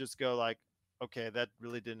sometimes you just go like, okay, that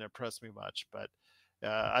really didn't impress me much. But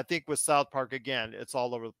I think with South Park, again, it's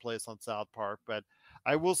all over the place on South Park. But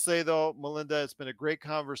I will say though, Melinda, it's been a great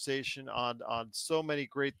conversation on so many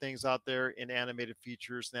great things out there in animated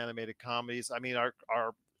features and animated comedies. I mean, our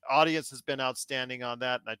audience has been outstanding on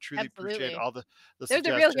that, and I truly appreciate Absolutely. all the They're the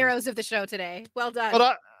real suggestions. heroes of the show today. Well But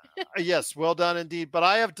done. yes, well done indeed. But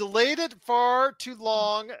I have delayed it far too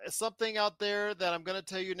long. Something out there that I'm going to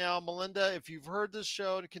tell you now, Melinda. If you've heard this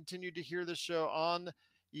show and continue to hear this show on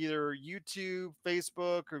either YouTube,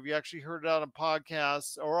 Facebook, or if you actually heard it out on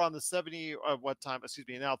podcasts or on the 70 what time? Excuse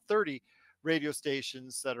me, now 30 radio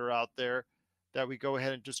stations that are out there that we go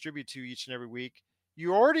ahead and distribute to each and every week.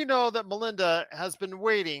 You already know that Melinda has been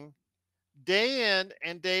waiting day in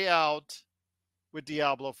and day out with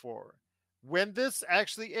Diablo 4. When this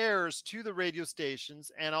actually airs to the radio stations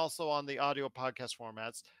and also on the audio podcast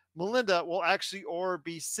formats, Melinda will actually or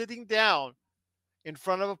be sitting down in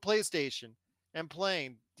front of a PlayStation and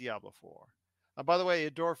playing Diablo 4. By the way,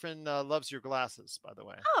 Endorphin loves your glasses, by the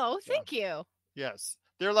way. Oh, So, thank you. yes.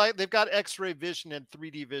 They've got X-ray vision and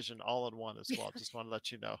 3D vision all in one as well. Just want to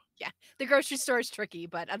let you know. Yeah. The grocery store is tricky,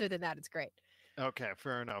 but other than that, it's great. Okay,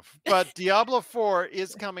 fair enough. But Diablo 4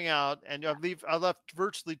 is coming out, and I left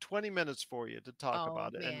virtually 20 minutes for you to talk Oh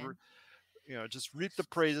about it, and man. just reap the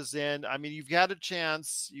praises in. I mean, you've had a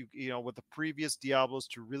chance, with the previous Diablos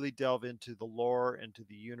to really delve into the lore, into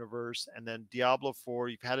the universe, and then Diablo 4,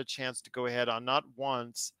 you've had a chance to go ahead on not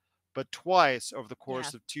once, but twice over the Yeah.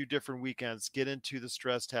 course of 2 different weekends, get into the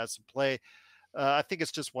stress test and play. I think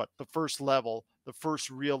it's just the first level, the first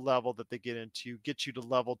real level that they get into, get you to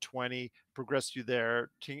level 20, progress you there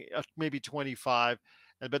to maybe 25.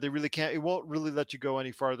 But they really can't, it won't really let you go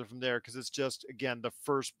any farther from there because it's just, again, the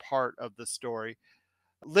first part of the story.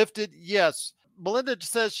 Lifted, yes. Melinda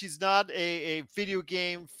says she's not a video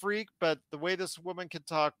game freak, but the way this woman can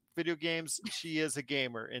talk video games, she is a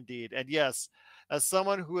gamer indeed. And yes, as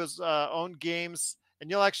someone who has owned games, and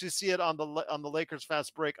you'll actually see it on the Lakers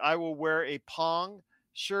Fast Break, I will wear a Pong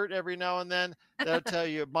shirt every now and then. That'll tell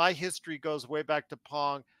you my history goes way back to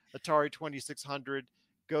Pong, Atari 2600,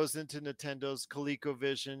 goes into Nintendo's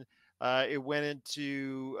ColecoVision. It went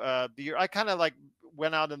into I kind of like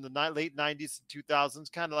went out in the late 90s and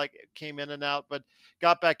 2000s, kind of like came in and out, but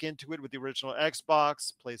got back into it with the original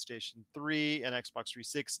Xbox, PlayStation 3, and Xbox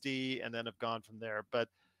 360, and then have gone from there. But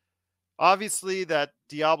obviously, that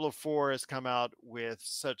Diablo 4 has come out with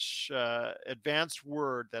such advanced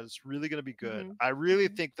word that it's really going to be good. Hmm. I really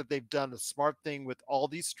Hmm. think that they've done a smart thing with all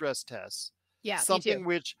these stress tests, Yeah, me too. something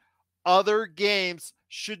which other games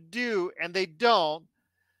should do, and they don't.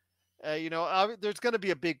 There's going to be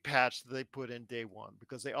a big patch that they put in day one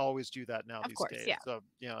because they always do that now Of these course. days. Yeah. So,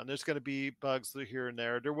 and there's going to be bugs that are here and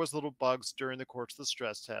there. There was little bugs during the course of the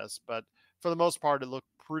stress test, but for the most part, it looked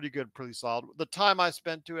pretty good, pretty solid. The time I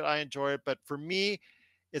spent to it, I enjoy it. But for me,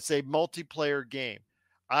 it's a multiplayer game.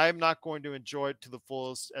 I'm not going to enjoy it to the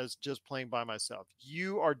fullest as just playing by myself.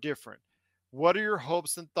 You are different. What are your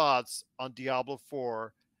hopes and thoughts on Diablo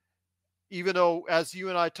 4, even though as you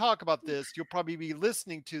and I talk about this, you'll probably be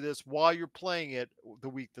listening to this while you're playing it the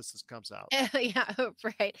week comes out. Yeah,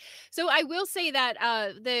 right. So I will say that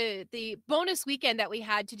the bonus weekend that we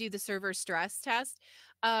had to do the server stress test,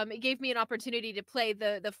 it gave me an opportunity to play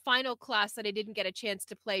the final class that I didn't get a chance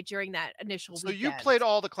to play during that initial So you weekend. played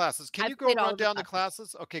all the classes. Can you I've go played all run of the down the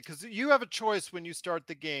classes. classes? Okay, because you have a choice when you start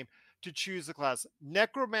the game to choose the class.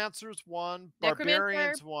 Necromancer's one, Necromancer,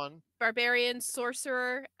 Barbarian's one. barbarian,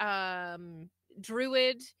 sorcerer,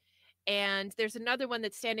 druid, and there's another one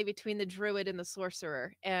that's standing between the druid and the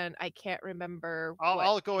sorcerer, and I can't remember what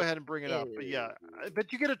I'll go it ahead and bring it up. But is. yeah,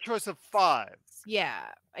 but you get a choice of 5.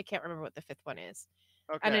 Yeah, I can't remember what the fifth one is.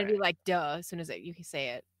 I'm gonna Okay. be like, duh, as soon as you can say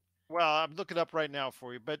it. Well, I'm looking up right now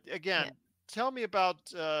for you. But Yeah. again, tell me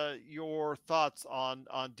about your thoughts on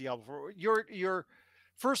Diablo 4. Your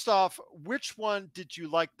first off, which one did you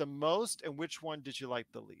like the most, and which one did you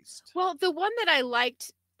like the least? Well, the one that I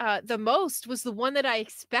liked the most was the one that I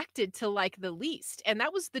expected to like the least, and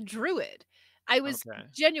that was the druid. I was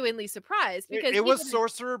Okay. genuinely surprised because It was even the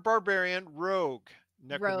sorcerer, barbarian, rogue,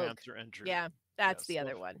 rogue, necromancer, and druid. yeah, that's Yes. the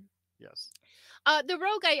other one. Yes. The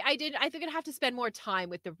rogue, I think I'd have to spend more time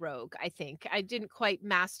with the rogue. I think I didn't quite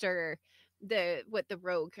master what the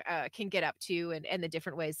rogue can get up to, and the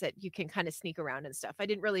different ways that you can kind of sneak around and stuff. I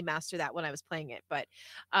didn't really master that when I was playing it, but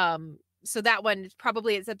so that one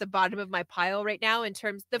probably is at the bottom of my pile right now in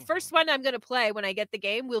terms the first Mhm. one I'm going to play when I get the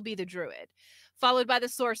game will be the druid, followed by the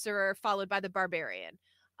sorcerer, followed by the barbarian.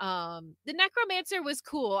 The necromancer was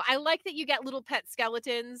cool. I like that you get little pet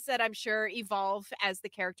skeletons that I'm sure evolve as the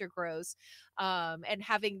character grows, and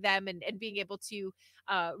having them and being able to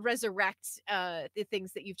resurrect the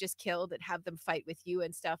things that you've just killed and have them fight with you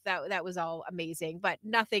and stuff. That was all amazing, but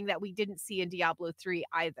nothing that we didn't see in Diablo 3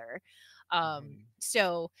 either. Mhm.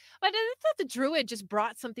 So, but I thought the druid just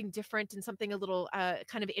brought something different and something a little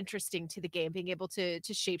kind of interesting to the game, being able to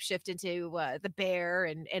shapeshift into the bear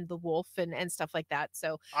and the wolf and stuff like that.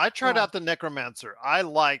 So, I tried uh, out the necromancer. I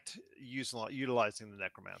liked utilizing the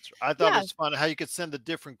necromancer. I thought it yeah, was fun how you could send the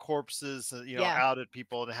different corpses, yeah. out at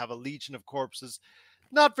people and have a legion of corpses.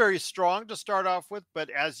 Not very strong to start off with, but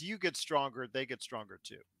as you get stronger, they get stronger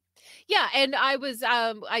too. Yeah, and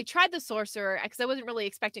I tried the sorcerer because I wasn't really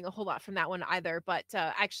expecting a whole lot from that one either, but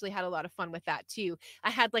actually had a lot of fun with that too. I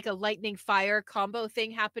had like a lightning fire combo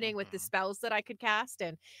thing happening with the Mhm. spells that I could cast,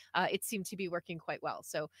 and it seemed to be working quite well.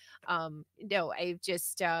 So, no, I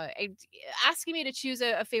just asking me to choose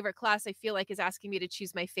a favorite class, I feel like is asking me to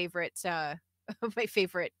choose my favorite my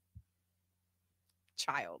favorite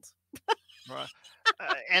child. Right.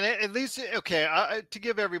 And at least, okay, to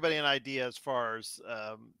give everybody an idea as far as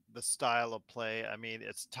the style of play, I mean,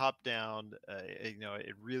 it's top down.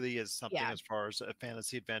 It really is something Yeah. as far as a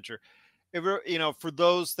fantasy adventure. For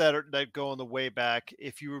those that go on the way back,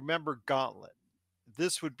 if you remember Gauntlet,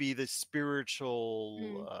 this would be the spiritual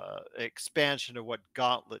Mm, expansion of what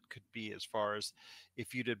Gauntlet could be, as far as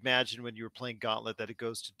if you'd imagine when you were playing Gauntlet that it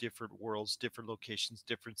goes to different worlds, different locations,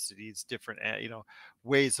 different cities, different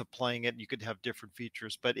ways of playing it. You could have different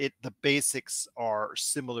features, but the basics are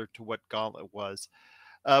similar to what Gauntlet was.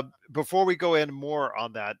 Before we go in more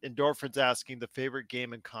on that, Endorphin's asking the favorite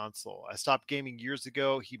game and console. I stopped gaming years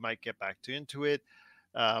ago. He might get back into it.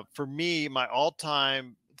 For me, my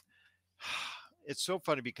all-time, it's so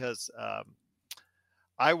funny because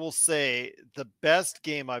I will say the best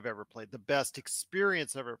game I've ever played, the best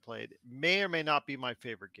experience I've ever played, may or may not be my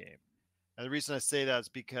favorite game. And the reason I say that is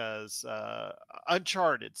because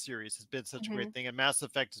Uncharted series has been such a great mhm. thing, and Mass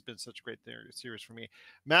Effect has been such a great series for me.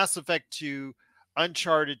 Mass Effect 2,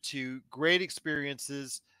 Uncharted 2, great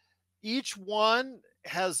experiences. Each one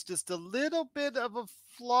has just a little bit of a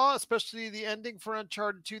flaw, especially the ending for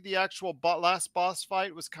Uncharted 2. The actual last boss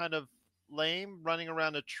fight was kind of lame, running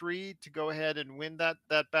around a tree to go ahead and win that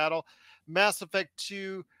battle. Mass Effect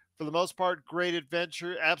 2, for the most part, great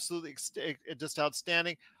adventure, absolutely just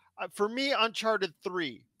outstanding. For me, Uncharted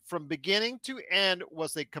 3, from beginning to end,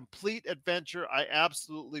 was a complete adventure. I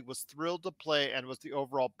absolutely was thrilled to play and was the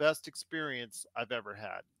overall best experience I've ever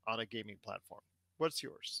had on a gaming platform. What's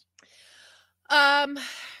yours? Um,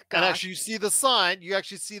 And gosh, actually, you see the sign. You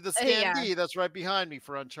actually see the yeah. standee that's right behind me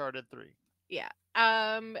for Uncharted 3. Yeah.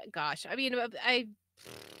 Gosh, I mean,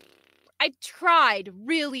 I tried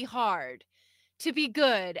really hard to be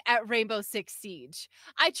good at Rainbow Six Siege.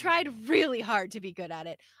 I Mhm. tried really hard to be good at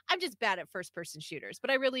it. I'm just bad at first person shooters,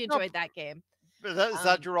 but I really No, enjoyed that game. is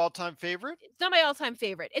that Um, your all-time favorite? it's not my all-time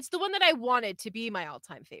favorite. It's the one that I wanted to be my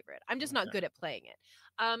all-time favorite. I'm just not Okay. good at playing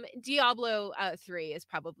it. Diablo 3 is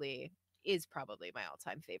probably my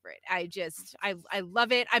all-time favorite. I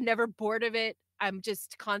love it. I'm never bored of it. I'm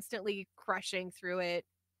just constantly crushing through it.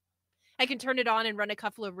 I can turn it on and run a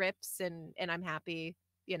couple of rips and I'm happy,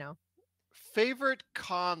 you know. Favorite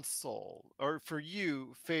console, or for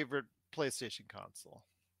you, favorite PlayStation console?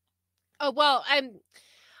 Oh, well,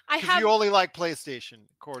 I Because have you only like PlayStation,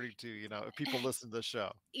 according to if people listen to the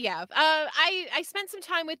show. yeah. I spent some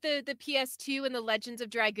time with the PS2 and the Legends of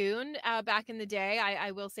Dragoon back in the day.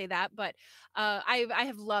 I will say that, but I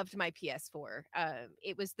have loved my PS4.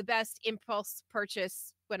 It was the best impulse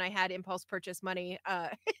purchase when I had impulse purchase money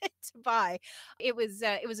to buy. It was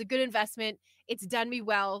a good investment. It's done me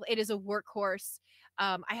well. It is a workhorse.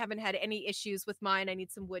 I haven't had any issues with mine. I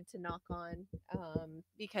need some wood to knock on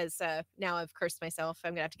because now I've cursed myself.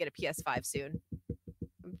 I'm gonna have to get a PS5 soon.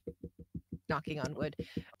 I'm knocking on wood.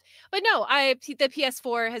 But no, the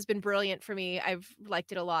PS4 has been brilliant for me. I've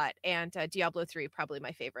liked it a lot, and Diablo 3 probably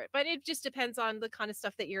my favorite. But it just depends on the kind of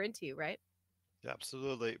stuff that you're into, right?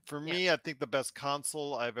 Absolutely. For Yeah. me, I think the best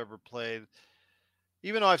console I've ever played,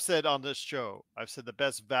 even though I've said on this show, I've said the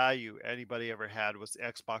best value anybody ever had was the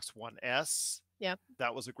Xbox One S. Yeah.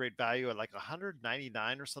 That was a great value at like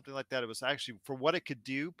 199 or something like that. It was actually for what it could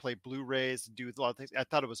do, play Blu-rays and do a lot of things. I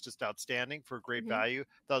thought it was just outstanding for a great Mhm. value.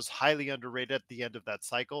 That was highly underrated at the end of that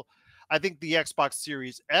cycle. I think the Xbox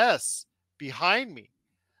Series S behind me,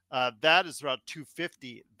 that is around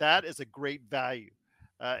 250. That is a great value.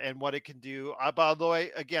 And what it can do. By the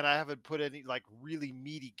way, again, I haven't put any like really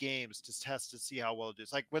meaty games to test to see how well it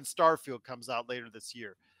is. Like when Starfield comes out later this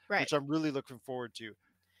year, Right. which I'm really looking forward to.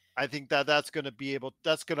 I think that that's going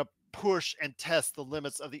to push and test the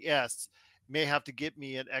limits of the S. May have to get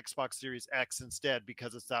me an Xbox Series X instead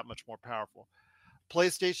because it's that much more powerful.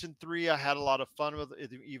 PlayStation 3, I had a lot of fun with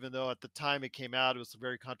it, even though at the time it came out, it was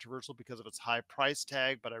very controversial because of its high price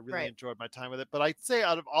tag, but I really Right. enjoyed my time with it. But I'd say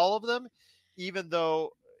out of all of them, even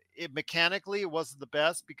though it mechanically it wasn't the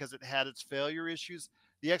best because it had its failure issues,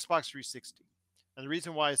 the Xbox 360. And the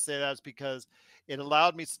reason why I say that is because it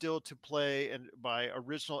allowed me still to play in my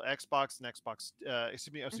original Xbox and Xbox,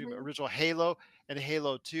 excuse me, Mhm. original Halo and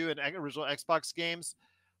Halo 2 and original Xbox games,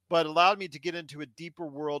 but allowed me to get into a deeper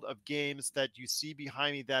world of games that you see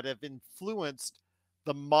behind me that have influenced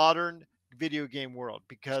the modern video game world.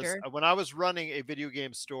 Because Sure. when I was running a video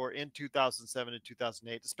game store in 2007 and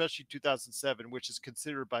 2008, especially 2007, which is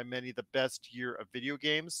considered by many the best year of video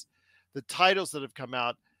games, the titles that have come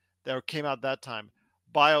out that came out that time,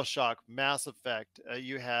 BioShock, Mass Effect,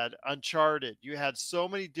 you had Uncharted, you had so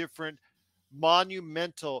many different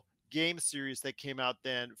monumental game series that came out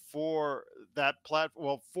then for that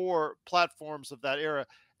for platforms of that era.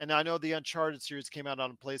 And I know the Uncharted series came out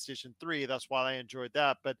on PlayStation 3. That's why I enjoyed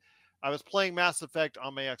that. But I was playing Mass Effect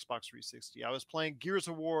on my Xbox 360. I was playing Gears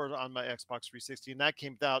of War on my Xbox 360, and that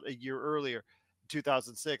came out a year earlier,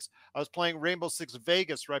 2006. I was playing Rainbow Six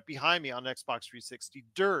Vegas right behind me on Xbox 360,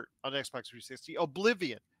 Dirt on Xbox 360,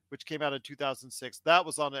 Oblivion, which came out in 2006. That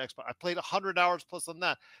was on the Xbox. I played 100 hours plus on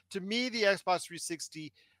that. To me, the Xbox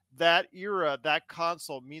 360, that era, that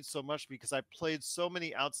console means so much because I played so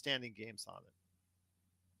many outstanding games on it.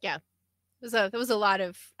 Yeah. There was a lot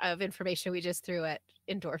of information we just threw at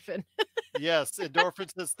Endorphin. Yes,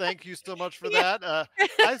 Endorphin says thank you so much for Yeah. that.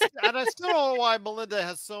 I still don't know why Melinda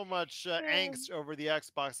has so much angst over the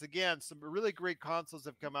Xbox. Again, some really great consoles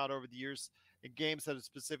have come out over the years and games that have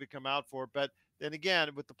specifically come out for. But then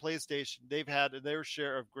again, with the PlayStation, they've had their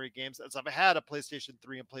share of great games. As I've had a PlayStation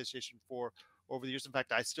 3 and PlayStation 4 over the years. In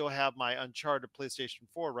fact, I still have my Uncharted PlayStation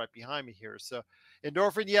 4 right behind me here. So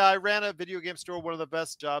Endorphin, yeah, I ran a video game store. One of the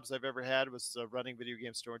best jobs I've ever had was running video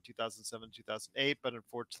game store in 2007, 2008. But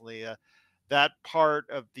unfortunately, that part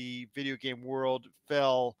of the video game world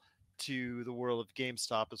fell to the world of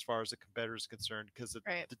GameStop as far as the competitor is concerned, because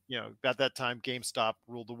Right. at that time GameStop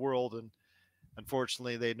ruled the world, and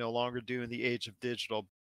unfortunately they no longer do in the age of digital.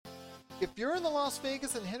 If you're in the Las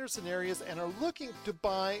Vegas and Henderson areas and are looking to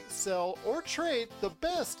buy, sell, or trade the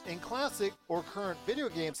best in classic or current video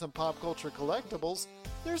games and pop culture collectibles,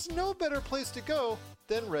 there's no better place to go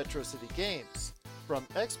than Retro City Games. From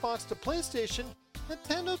Xbox to PlayStation,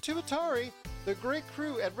 Nintendo to Atari, the great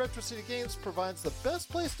crew at Retro City Games provides the best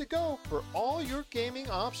place to go for all your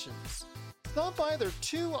gaming options. Stop by their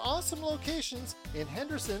two awesome locations in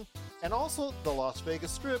Henderson and also the Las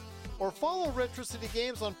Vegas Strip, or follow Retro City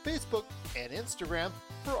Games on Facebook and Instagram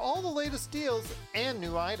for all the latest deals and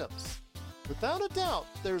new items. Without a doubt,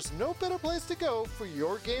 there's no better place to go for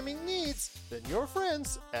your gaming needs than your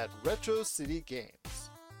friends at Retro City Games.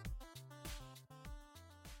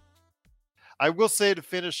 I will say, to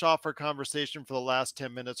finish off our conversation for the last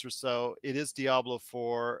 10 minutes or so, it is Diablo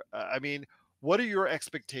 4. What are your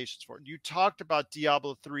expectations for it? You talked about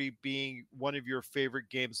Diablo 3 being one of your favorite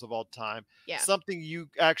games of all time. Yeah. Something you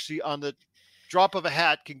actually, on the drop of a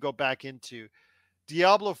hat, can go back into.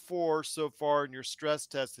 Diablo 4 so far in your stress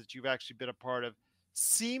test that you've actually been a part of,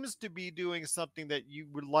 seems to be doing something that you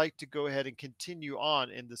would like to go ahead and continue on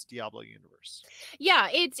in this Diablo universe. Yeah,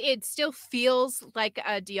 it still feels like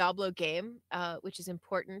a Diablo game, which is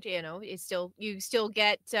important. You know, it's still you still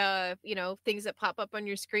get things that pop up on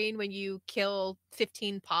your screen when you kill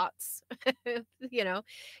 15 pots. you know,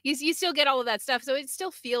 you still get all of that stuff, so it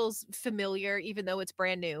still feels familiar, even though it's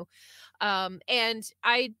brand new. And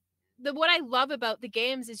what I love about the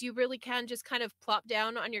games is you really can just kind of plop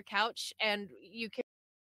down on your couch and you can.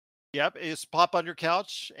 Yep, is pop on your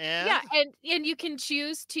couch Yeah, and and you can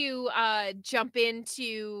choose to jump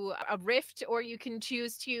into a rift, or you can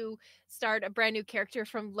choose to start a brand new character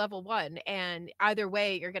from level 1, and either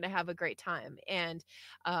way you're going to have a great time. And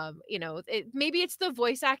maybe it's the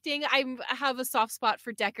voice acting. I have a soft spot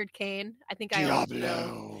for Deckard Cain. I think I always will.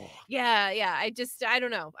 Diablo. Yeah. I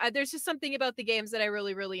don't know. There's just something about the games that I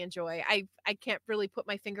really, really enjoy. I can't really put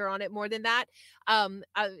my finger on it more than that.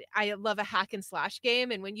 I love a hack and slash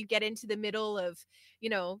game, and when you get into the middle of, you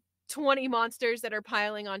know, 20 monsters that are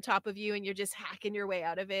piling on top of you and you're just hacking your way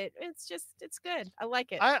out of it, it's good. I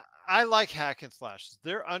like it. I like hack and slashes.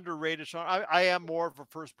 They're underrated. Sean. I am more of a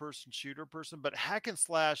first person shooter person, but hack and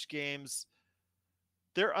slash games,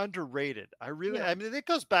 they're underrated. Yeah. I mean, it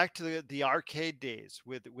goes back to the arcade days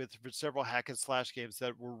with several hack and slash games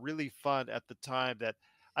that were really fun at the time. That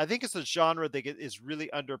I think it's a genre that is really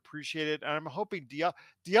underappreciated. And I'm hoping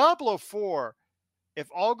Diablo 4, if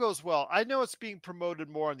all goes well, I know it's being promoted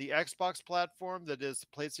more on the Xbox platform that is the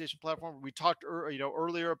PlayStation platform. We talked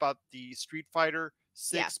earlier about the Street Fighter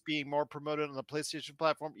Yeah. 6 being more promoted on the PlayStation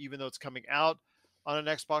platform, even though it's coming out on an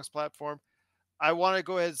Xbox platform. I want to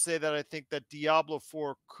go ahead and say that I think that Diablo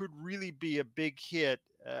 4 could really be a big hit,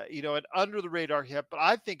 an under the radar hit, but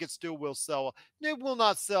I think it still will sell. It will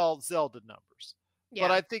not sell Zelda numbers, but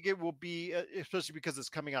Yeah. I think it will be, especially because it's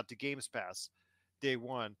coming out to Games Pass day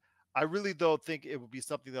one. I really, though, think it will be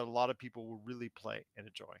something that a lot of people will really play and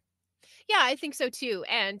enjoy. Yeah, I think so too.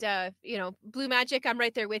 And Blue Magic, I'm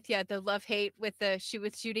right there with you. The love hate with the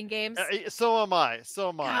shooting games. So am I. So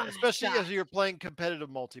am I, Gosh, especially gosh. as you're playing competitive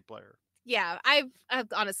multiplayer. Yeah, I've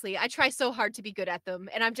honestly, I try so hard to be good at them,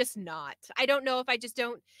 and I'm just not. I don't know if I just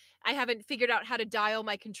don't. I haven't figured out how to dial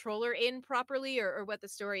my controller in properly, or what the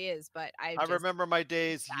story is, but I remember my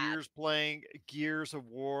days, years playing Gears of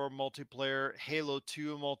War multiplayer, Halo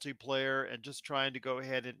 2 multiplayer, and just trying to go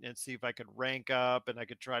ahead and see if I could rank up and I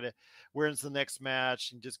could try to where's the next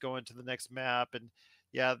match and just go into the next map. And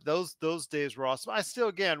yeah, those days were awesome. I still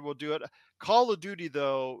again will do it. Call of Duty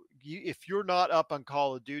though, if you're not up on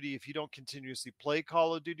Call of Duty, if you don't continuously play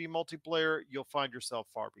Call of Duty multiplayer, you'll find yourself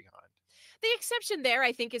far behind. The exception there,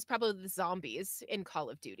 I think, is probably the zombies in Call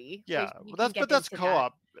of Duty. Yeah, You well, can get that's into that.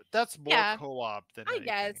 co-op. That's more Yeah, co-op than I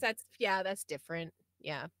guess anything. that's different.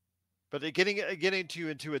 Yeah. But getting to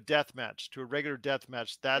into a death match, to a regular death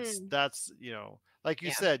match, Mm, that's like you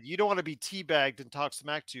yeah. said, you don't want to be teabagged and talk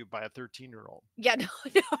smack to you by a 13-year-old. Yeah,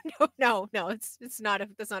 no, no. It's not a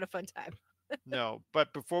that's not a fun time. No,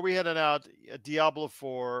 but before we head on out, Diablo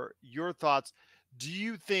 4, your thoughts? Do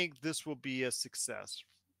you think this will be a success?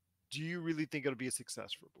 Do you really think it'll be a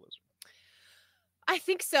success for Blizzard? I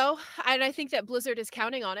think so, and I think that Blizzard is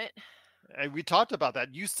counting on it. And we talked about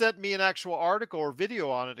that. You sent me an actual article or video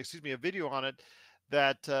on it, excuse me, a video on it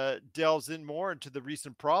that delves in more into the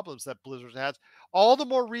recent problems that Blizzard has. All the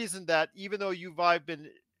more reason that even though you've been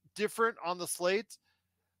different on the slate,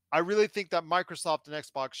 I really think that Microsoft and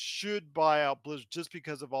Xbox should buy out Blizzard just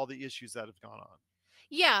because of all the issues that have gone on.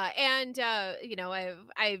 Yeah, and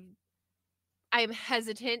I'm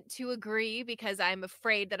hesitant to agree because I'm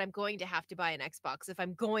afraid that I'm going to have to buy an Xbox if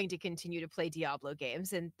I'm going to continue to play Diablo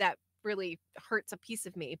games, and that really hurts a piece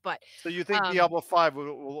of me. But So you think um, Diablo 5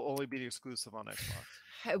 will only be exclusive on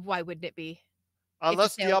Xbox? why wouldn't it be if the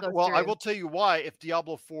Unless sale Diablo, goes well, I through? will tell you why. If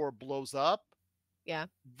Diablo 4 blows up, Yeah,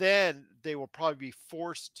 then they will probably be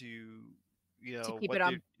forced to, to keep what it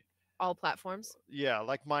they, on all platforms. yeah,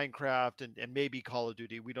 like Minecraft and maybe Call of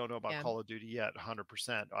Duty. We don't know about Yeah, Call of Duty yet,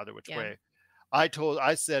 100% either which yeah, way.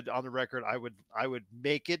 I said on the record I would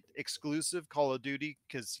make it exclusive Call of Duty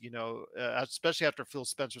because especially after Phil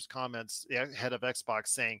Spencer's comments, head of Xbox,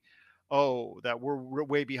 saying, "Oh, that we're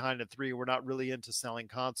way behind at 3. We're not really into selling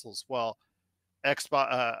consoles." Well, Xbox,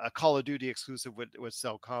 a Call of Duty exclusive would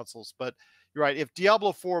sell consoles. But you're right. If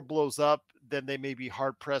Diablo 4 blows up, then they may be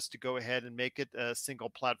hard pressed to go ahead and make it a single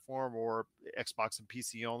platform or Xbox and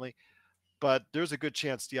PC only. But there's a good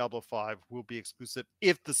chance Diablo 5 will be exclusive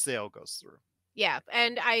if the sale goes through. yeah.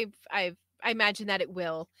 And I imagine that it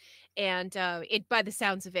will, and it by the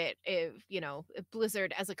sounds of it, if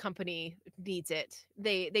Blizzard as a company needs it.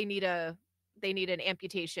 They need they need an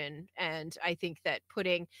amputation. And I think that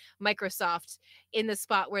putting Microsoft in the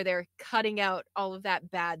spot where they're cutting out all of that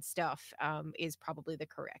bad stuff is probably the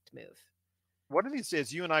correct move. One of these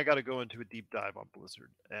days, you and I got to go into a deep dive on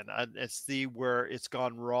Blizzard and see where it's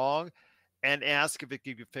gone wrong, and ask if it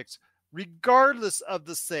can be fixed, regardless of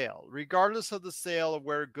the sale of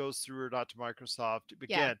where it goes through or not to Microsoft.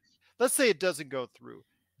 Yeah. Again, let's say it doesn't go through.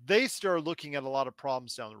 They start looking at a lot of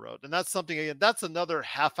problems down the road. And that's something, again, that's another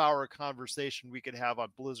half-hour conversation we could have on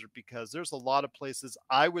Blizzard, because there's a lot of places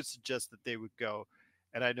I would suggest that they would go.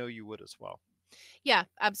 And I know you would as well. Yeah,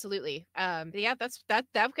 absolutely. Yeah, that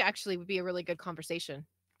actually would be a really good conversation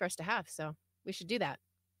for us to have. So we should do that.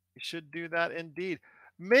 You should do that indeed.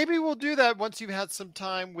 Maybe we'll do that once you've had some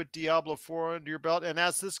time with Diablo 4 under your belt. And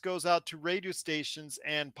as this goes out to radio stations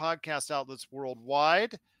and podcast outlets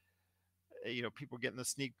worldwide, people getting the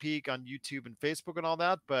sneak peek on YouTube and Facebook and all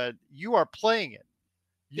that, but you are playing it.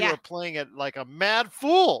 You Yeah. are playing it like a mad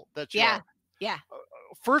fool that you are. Yeah.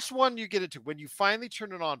 First one you get into, when you finally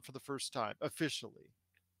turn it on for the first time, officially,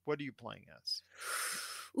 what are you playing as?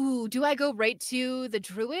 Ooh, do I go right to the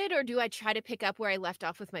druid, or do I try to pick up where I left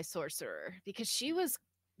off with my sorcerer? Because she was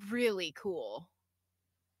really cool.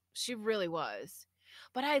 She really was.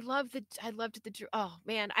 But I loved the oh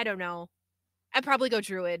man, I don't know. I'd probably go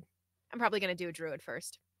druid. I'm probably gonna do a druid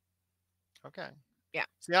first. Okay. Yeah.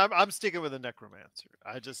 See, I'm sticking with a necromancer.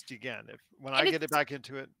 I just, again, when I get it back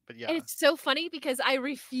into it, but yeah. And it's so funny because I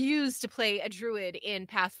refuse to play a druid in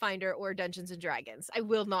Pathfinder or Dungeons and Dragons. I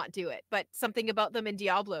will not do it. But something about them in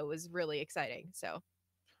Diablo was really exciting. So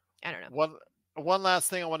I don't know. One last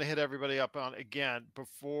thing I want to hit everybody up on again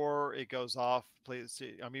before it goes off. Please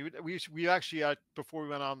see. I mean, we actually before we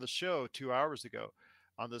went on the show 2 hours ago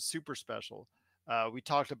on the super special, we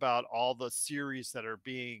talked about all the series that are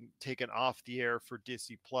being taken off the air for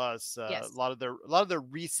Disney Plus. Yes. A lot of their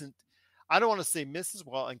recent, I don't want to say misses.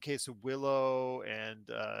 Well, in case of Willow, and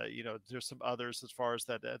there's some others as far as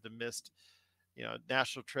that the missed,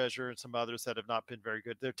 National Treasure, and some others that have not been very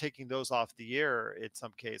good. They're taking those off the air in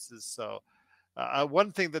some cases. So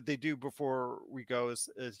one thing that they do before we go is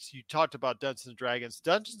you talked about Dungeons and Dragons.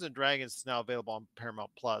 Dungeons and Dragons is now available on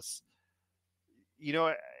Paramount Plus.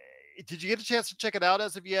 Did you get a chance to check it out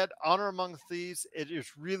as of yet? Honor Among Thieves, it is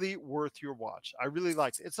really worth your watch. I really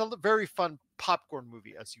liked it. It's a very fun popcorn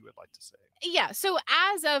movie, as you would like to say. Yeah. So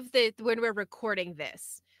as of when we're recording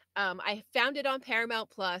this, I found it on Paramount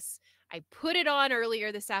Plus. I put it on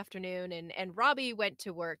earlier this afternoon, and Robbie went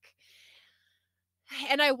to work.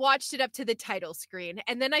 And I watched it up to the title screen.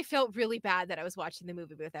 And then I felt really bad that I was watching the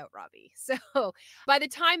movie without Robbie. So by the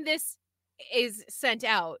time this is sent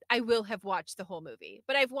out, I will have watched the whole movie.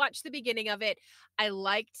 But I've watched the beginning of it. I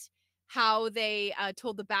liked how they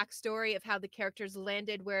told the backstory of how the characters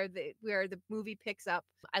landed where the movie picks up.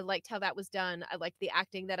 I liked how that was done. I liked the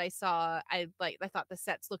acting that I saw. I thought the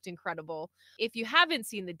sets looked incredible. If you haven't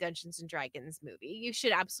seen the Dungeons and Dragons movie, you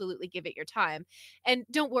should absolutely give it your time. And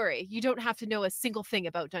don't worry, you don't have to know a single thing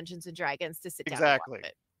about Dungeons and Dragons to sit down and watch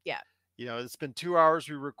it. Yeah. It's been 2 hours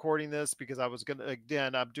we're recording this because I'm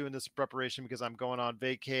doing this in preparation because I'm going on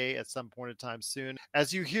vacay at some point in time soon.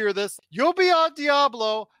 As you hear this, you'll be on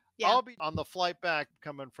Diablo. Yeah. I'll be on the flight back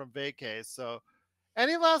coming from vacay. So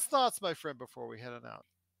any last thoughts, my friend, before we head on out?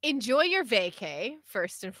 Enjoy your vacay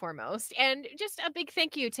first and foremost, and just a big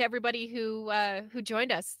thank you to everybody who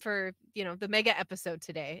joined us for the mega episode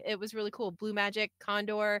today. It was really cool. Blue Magic,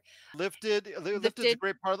 Condor, Lifted's a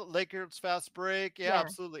great part of the Lakers fast break. Yeah,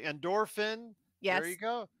 absolutely. Endorphin. Yes. There you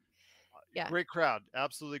go. Yeah. Great crowd.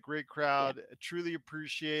 Absolutely great crowd. Yeah. Truly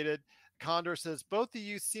appreciated. Condor says, both of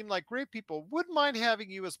you seem like great people. Wouldn't mind having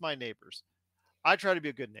you as my neighbors. I try to be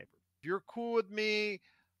a good neighbor. If you're cool with me,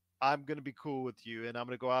 I'm going to be cool with you, and I'm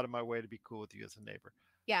going to go out of my way to be cool with you as a neighbor.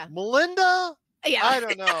 Yeah. Melinda? Yeah. I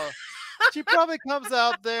don't know. She probably comes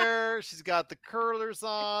out there. She's got the curlers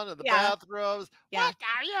on and the bathrobes. Yeah. What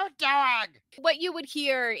are you doing? What you would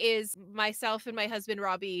hear is myself and my husband,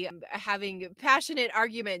 Robbie, having passionate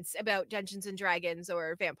arguments about Dungeons and Dragons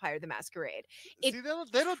or Vampire the Masquerade. See, they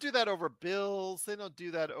don't do that over bills. They don't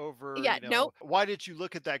do that over, nope. Why did you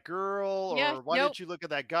look at that girl? Yeah, or why did you look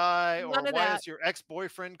at that guy? None or why is your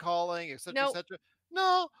ex-boyfriend calling, et cetera, et cetera?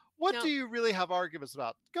 No. What do you really have arguments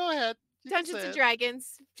about? Go ahead. Dungeons and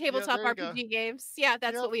Dragons, tabletop RPG games. Yeah,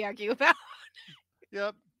 that's what we argue about.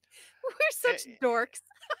 Yep. We're such dorks.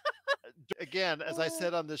 Again, as I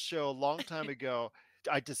said on this show a long time ago,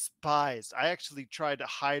 I actually tried to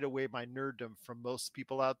hide away my nerddom from most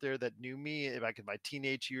people out there that knew me back in my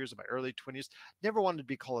teenage years, in my early 20s. Never wanted to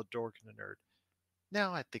be called a dork and a nerd.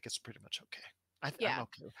 Now I think it's pretty much okay. I'm Yeah.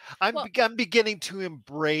 okay. Well, I'm beginning to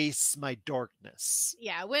embrace my darkness.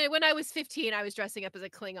 yeah. When I was 15, I was dressing up as a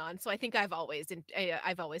Klingon, so I think I've always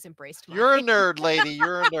embraced You're a mine. nerd, lady.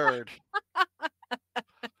 You're a nerd.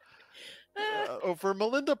 For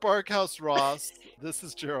Melinda Barkhouse Ross, this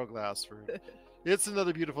is Gerald Glassford. It's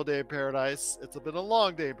another beautiful day in paradise. It's been a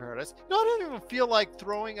long day in paradise. No, I don't even feel like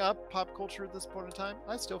throwing up pop culture at this point in time.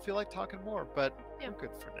 I still feel like talking more, but Yeah. we're good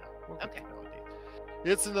for now. We're good Okay. for now,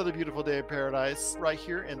 indeed. It's another beautiful day in paradise right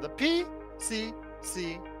here in the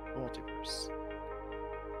PCC Multiverse.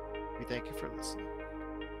 We thank you for listening.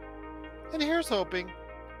 And here's hoping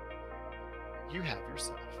you have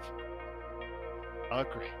yourself a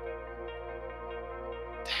great